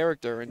this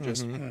character and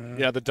just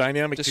yeah, the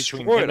dynamic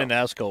between him and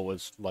Eskel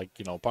was like,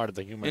 part of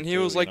the human. And he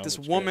was like this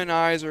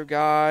womanizer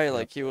guy,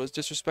 like he was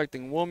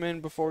disrespecting women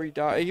before he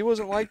died. He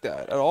wasn't like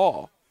that at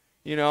all.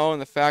 And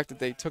the fact that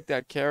they took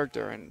that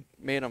character and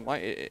made him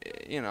like,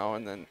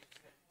 and then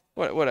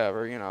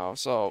whatever,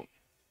 so.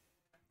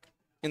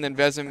 And then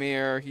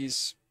Vesemir,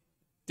 he's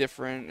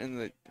different in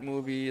the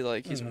movie,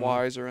 like he's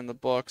wiser in the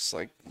books,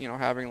 like,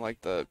 having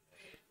like the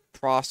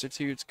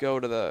prostitutes go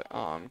to the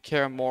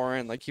Kaer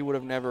Morhen, like he would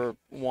have never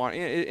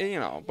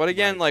wanted, but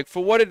again, like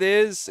for what it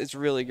is, it's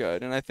really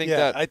good. And I think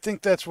I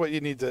think that's what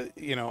you need to,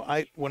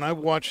 when I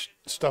watch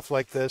stuff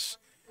like this,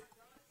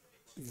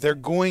 they're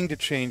going to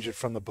change it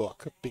from the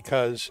book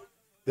because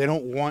they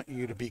don't want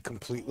you to be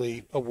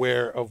completely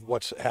aware of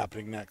what's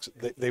happening next.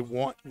 They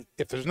want,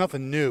 if there's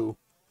nothing new,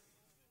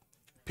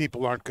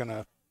 people aren't going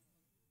to,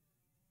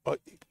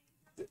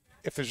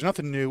 if there's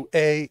nothing new,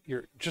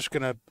 you're just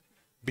going to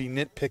be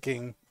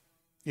nitpicking,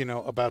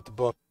 about the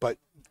book, but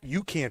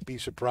you can't be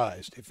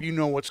surprised if you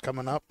know what's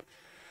coming up.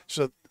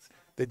 So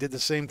they did the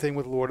same thing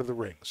with Lord of the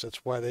Rings.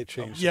 That's why they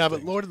changed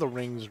but Lord of the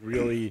Rings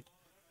really...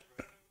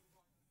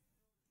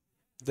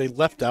 They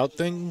left out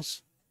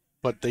things,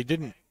 but they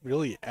didn't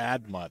really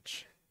add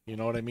much. You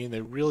know what I mean?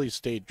 They really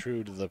stayed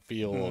true to the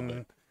feel of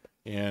it.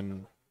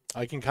 And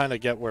I can kind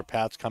of get where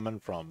Pat's coming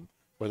from,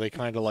 where they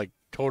kind of like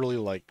totally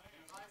like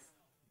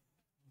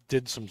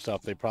did some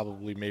stuff they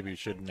probably maybe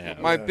shouldn't have.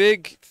 My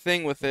big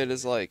thing with it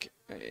is like,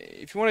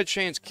 if you want to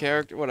change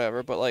character,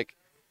 whatever. But like,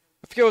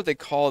 I forget what they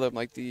call them.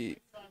 Like the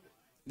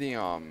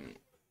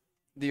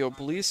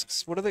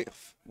obelisks. What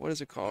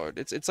is it called?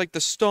 It's like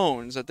the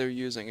stones that they're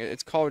using.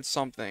 It's called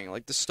something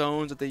like the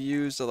stones that they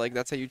use to like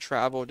that's how you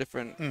travel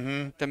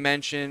different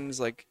dimensions.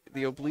 Like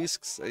the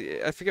obelisks.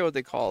 I forget what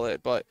they call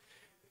it, but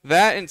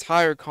that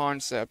entire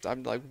concept,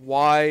 I'm like,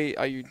 why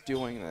are you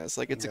doing this?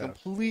 Like, it's a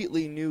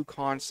completely new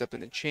concept,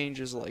 and it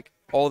changes like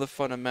all the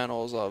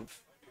fundamentals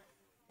of.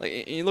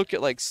 Like, you look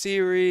at like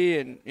Siri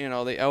and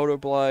the Outer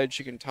Blood.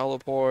 She can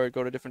teleport,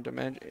 go to different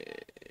dimensions.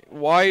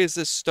 Why is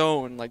this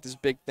stone like this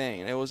big thing?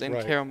 And it was in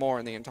Kaer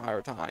Morhen the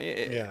entire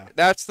time.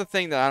 That's the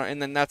thing that I don't.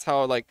 And then that's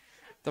how like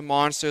the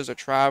monsters are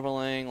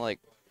traveling. Like,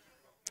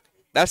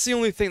 that's the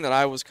only thing that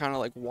I was kind of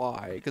like,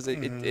 why? Because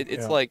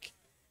it's like.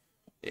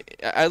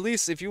 At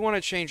least if you want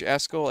to change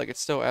Esco, like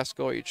it's still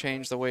Esco. You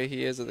change the way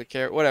he is as a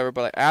character, whatever.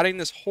 But like, adding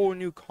this whole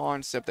new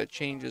concept that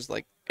changes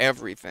like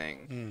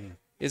everything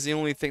is the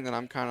only thing that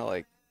I'm kind of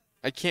like.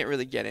 I can't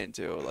really get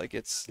into. Like,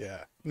 it's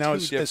Now,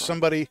 as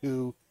somebody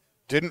who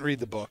didn't read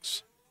the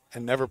books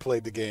and never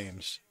played the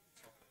games,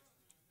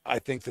 I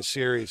think the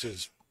series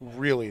is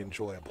really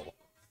enjoyable.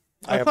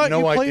 I have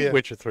no idea. Played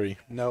Witcher 3.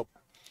 Nope.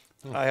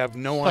 I have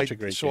no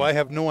idea. So I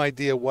have no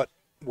idea what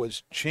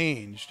was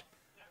changed,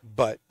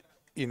 but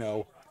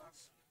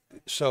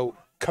so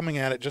coming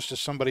at it just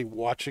as somebody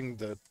watching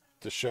the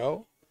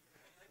show,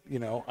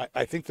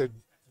 I think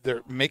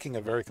they're making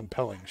a very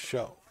compelling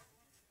show.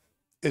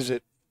 Is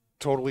it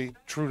totally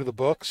true to the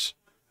books?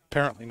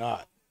 Apparently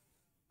not.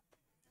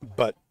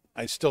 But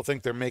I still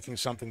think they're making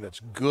something that's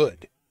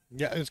good.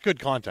 Yeah, it's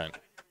good content.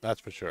 That's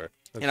for sure.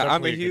 And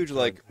I'm a huge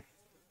like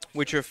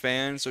Witcher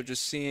fan, so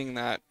just seeing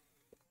that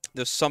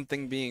there's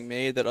something being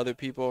made that other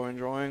people are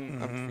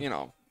enjoying,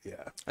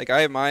 like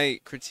I have my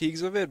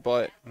critiques of it,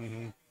 but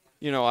I'm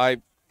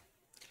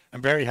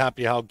very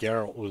happy how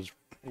Geralt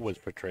was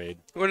portrayed.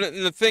 Well,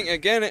 the thing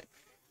again,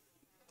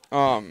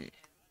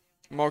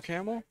 Mark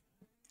Hamill.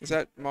 Is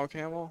that Mark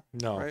Hamill?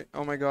 No. Right?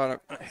 Oh my God.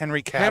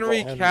 Henry Cavill.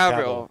 Henry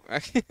Cavill.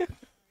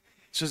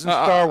 This isn't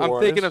Star Wars. I'm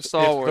thinking of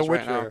Star Wars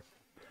right now.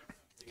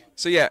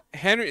 So yeah,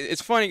 Henry.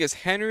 It's funny because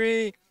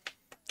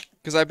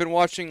I've been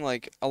watching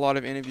like a lot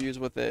of interviews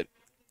with it.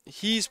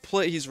 He's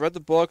read the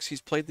books, he's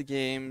played the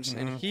games,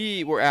 and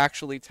he will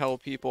actually tell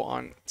people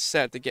on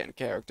set to get in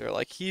character.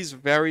 Like, he's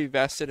very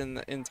vested in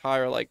the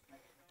entire like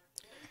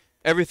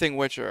everything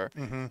Witcher,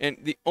 and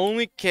the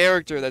only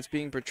character that's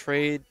being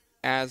portrayed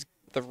as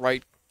the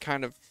right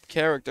kind of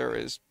character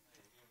is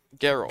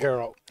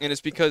Geralt. And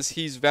it's because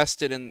he's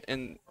vested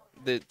in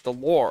the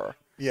lore.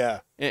 Yeah.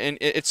 And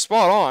it's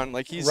spot on.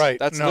 Like, he's right.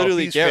 That's no,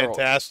 literally he's Geralt.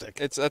 Fantastic.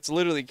 That's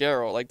literally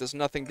Geralt. Like, there's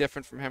nothing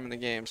different from him in the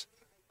games.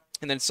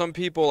 And then some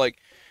people, like,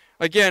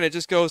 again, it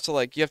just goes to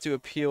like you have to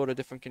appeal to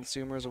different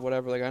consumers or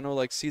whatever. Like, I know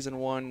like season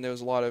 1 there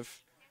was a lot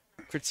of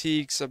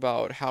critiques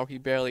about how he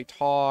barely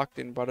talked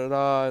and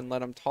and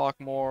let him talk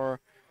more.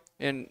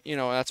 And,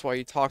 that's why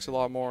he talks a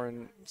lot more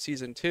in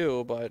Season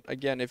 2. But,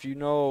 again, if you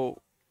know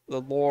the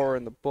lore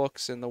and the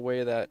books and the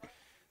way that,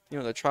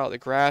 the Trial of the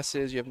Grass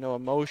is, you have no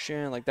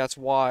emotion. Like, that's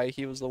why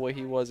he was the way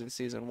he was in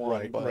Season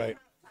 1. Right.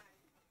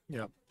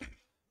 Yeah.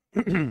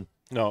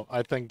 No,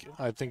 I think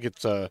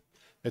it's a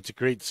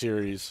great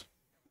series.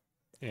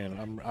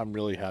 And I'm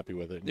really happy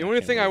with it. The only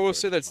thing I will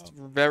say that's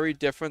very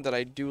different that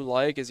I do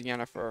like is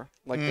Yennefer.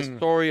 Like, the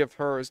story of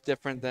her is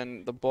different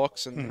than the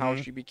books and how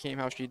she became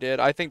how she did.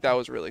 I think that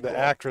was really cool. The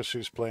actress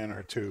who's playing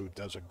her, too,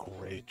 does a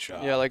great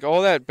job. Yeah, like,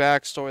 all that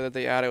backstory that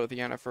they added with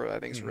Yennefer, I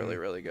think is really,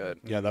 really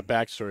good. Yeah, the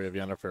backstory of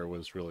Yennefer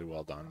was really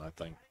well done, I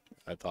think.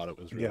 I thought it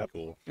was really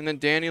cool. And then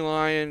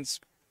Dandelions,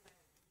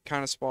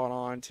 kind of spot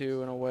on,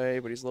 too, in a way,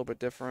 but he's a little bit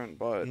different,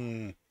 but...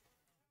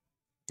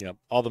 Yep,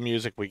 all the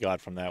music we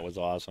got from that was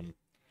awesome.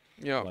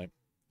 Yeah. Like,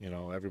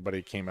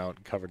 everybody came out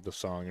and covered the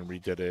song and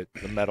redid it.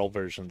 The metal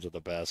versions are the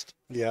best.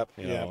 Yep.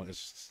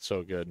 It's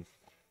so good.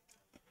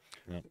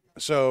 Yep.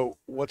 So,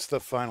 what's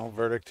the final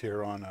verdict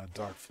here on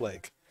Dark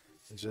Flake?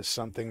 Is this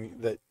something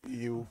that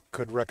you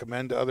could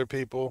recommend to other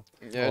people?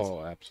 Yeah,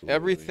 absolutely.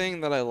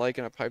 Everything that I like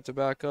in a pipe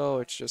tobacco,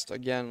 it's just,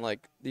 again,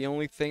 like, the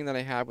only thing that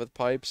I have with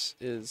pipes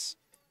is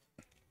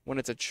when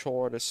it's a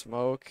chore to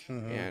smoke,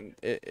 and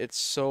it's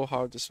so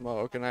hard to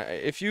smoke. And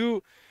if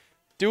you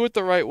do it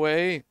the right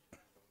way,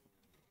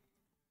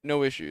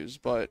 no issues.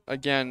 But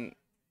again,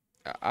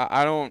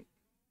 I don't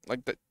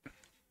like that.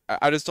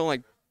 I just don't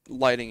like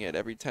lighting it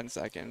every 10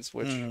 seconds,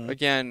 which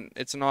again,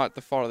 it's not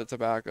the fault of the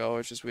tobacco.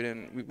 It's just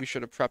we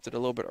should have prepped it a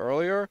little bit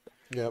earlier.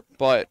 Yep.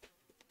 But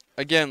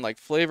again, like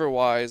flavor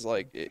wise,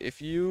 like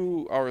if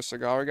you are a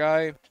cigar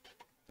guy,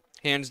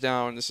 hands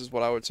down, this is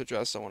what I would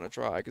suggest someone to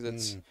try,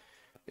 because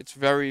it's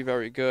very,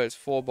 very good. It's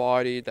full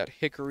bodied. That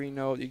hickory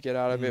note you get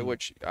out of it,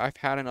 which I've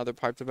had in other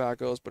pipe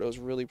tobaccos, but it was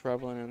really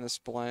prevalent in this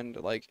blend.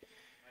 Like,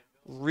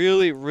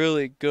 really,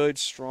 really good,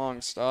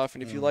 strong stuff.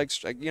 And if you like,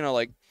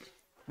 like,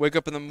 wake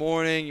up in the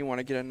morning, you want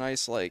to get a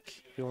nice, like,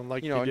 feeling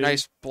like a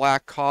nice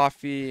black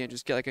coffee and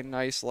just get, like, a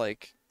nice,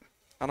 like,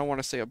 I don't want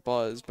to say a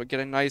buzz, but get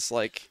a nice,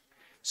 like,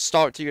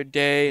 start to your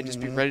day and just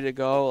be ready to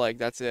go. Like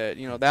that's it.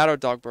 You know, that or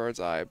Dog Bird's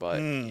Eye, but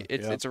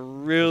it's a So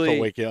really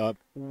wake you up.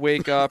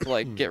 wake up,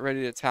 like get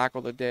ready to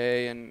tackle the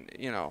day, and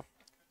you know,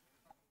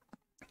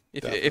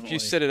 if Definitely. you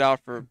sit it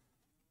out for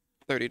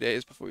 30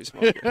 days before you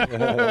smoke it.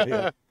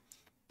 Yeah.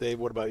 Dave,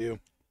 what about you?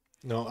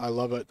 No, I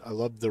love it. I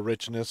love the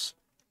richness.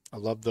 I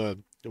love the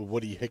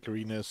woody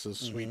hickoryness, the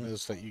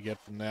sweetness that you get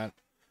from that.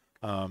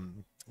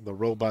 The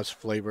robust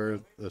flavor,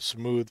 the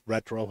smooth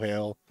retro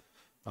hail.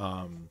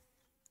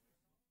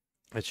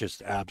 It's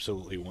just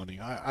absolutely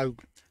winning.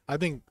 I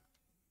think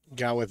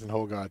Gawith and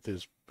Hoggarth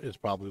is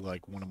probably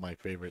like one of my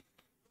favorite,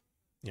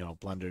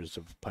 blenders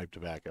of pipe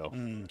tobacco,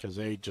 because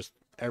they just,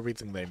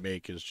 everything they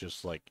make is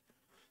just like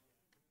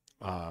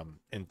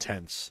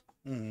intense.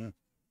 Mm-hmm.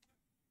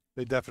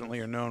 They definitely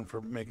are known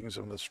for making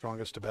some of the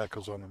strongest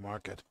tobaccos on the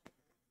market.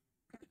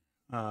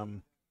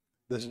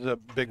 This is a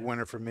big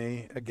winner for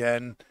me.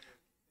 Again,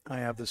 I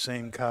have the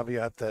same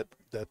caveat that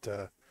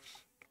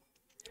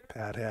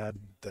Pat had,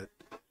 that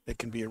it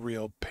can be a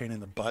real pain in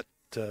the butt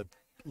to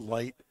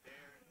light,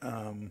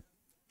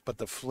 but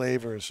the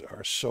flavors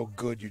are so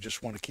good you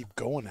just want to keep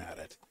going at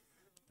it,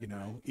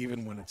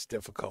 even when it's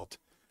difficult.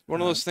 One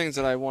of those things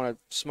that I want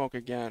to smoke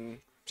again,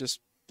 just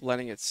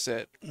letting it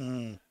sit.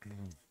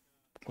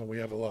 Well, we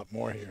have a lot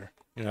more here.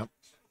 Yeah.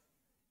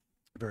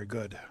 Very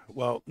good.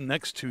 Well,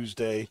 next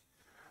Tuesday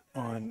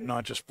on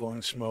Not Just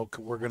Blowing Smoke,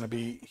 we're going to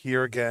be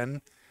here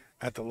again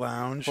at the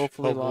lounge.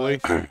 Hopefully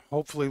live.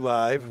 Hopefully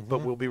live,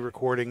 but we'll be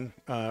recording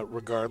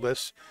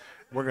regardless.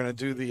 We're going to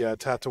do the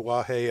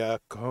Tatawahe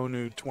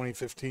Kohonu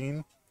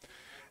 2015.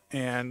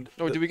 And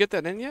did we get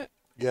that in yet?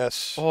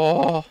 yes.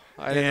 Oh,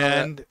 I didn't know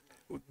that. And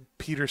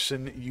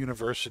Peterson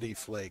University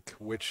Flake,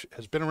 which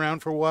has been around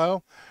for a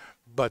while,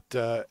 but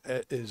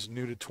is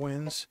new to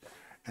Twins.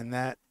 And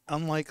that,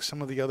 unlike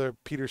some of the other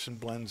Peterson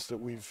blends that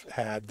we've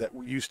had that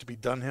used to be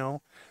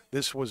Dunhill,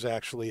 this was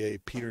actually a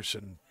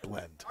Peterson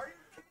blend.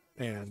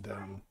 And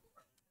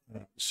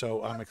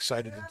so I'm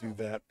excited to do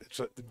that.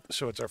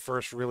 So it's our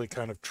first really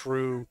kind of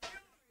true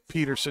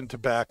Peterson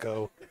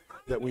tobacco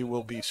that we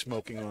will be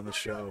smoking on the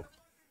show.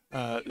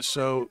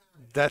 So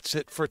that's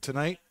it for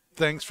tonight.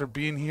 Thanks for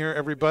being here,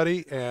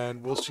 everybody,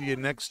 and we'll see you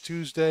next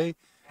Tuesday,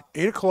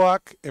 8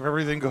 o'clock, if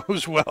everything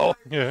goes well,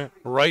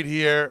 right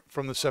here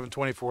from the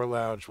 724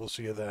 Lounge. We'll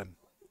see you then.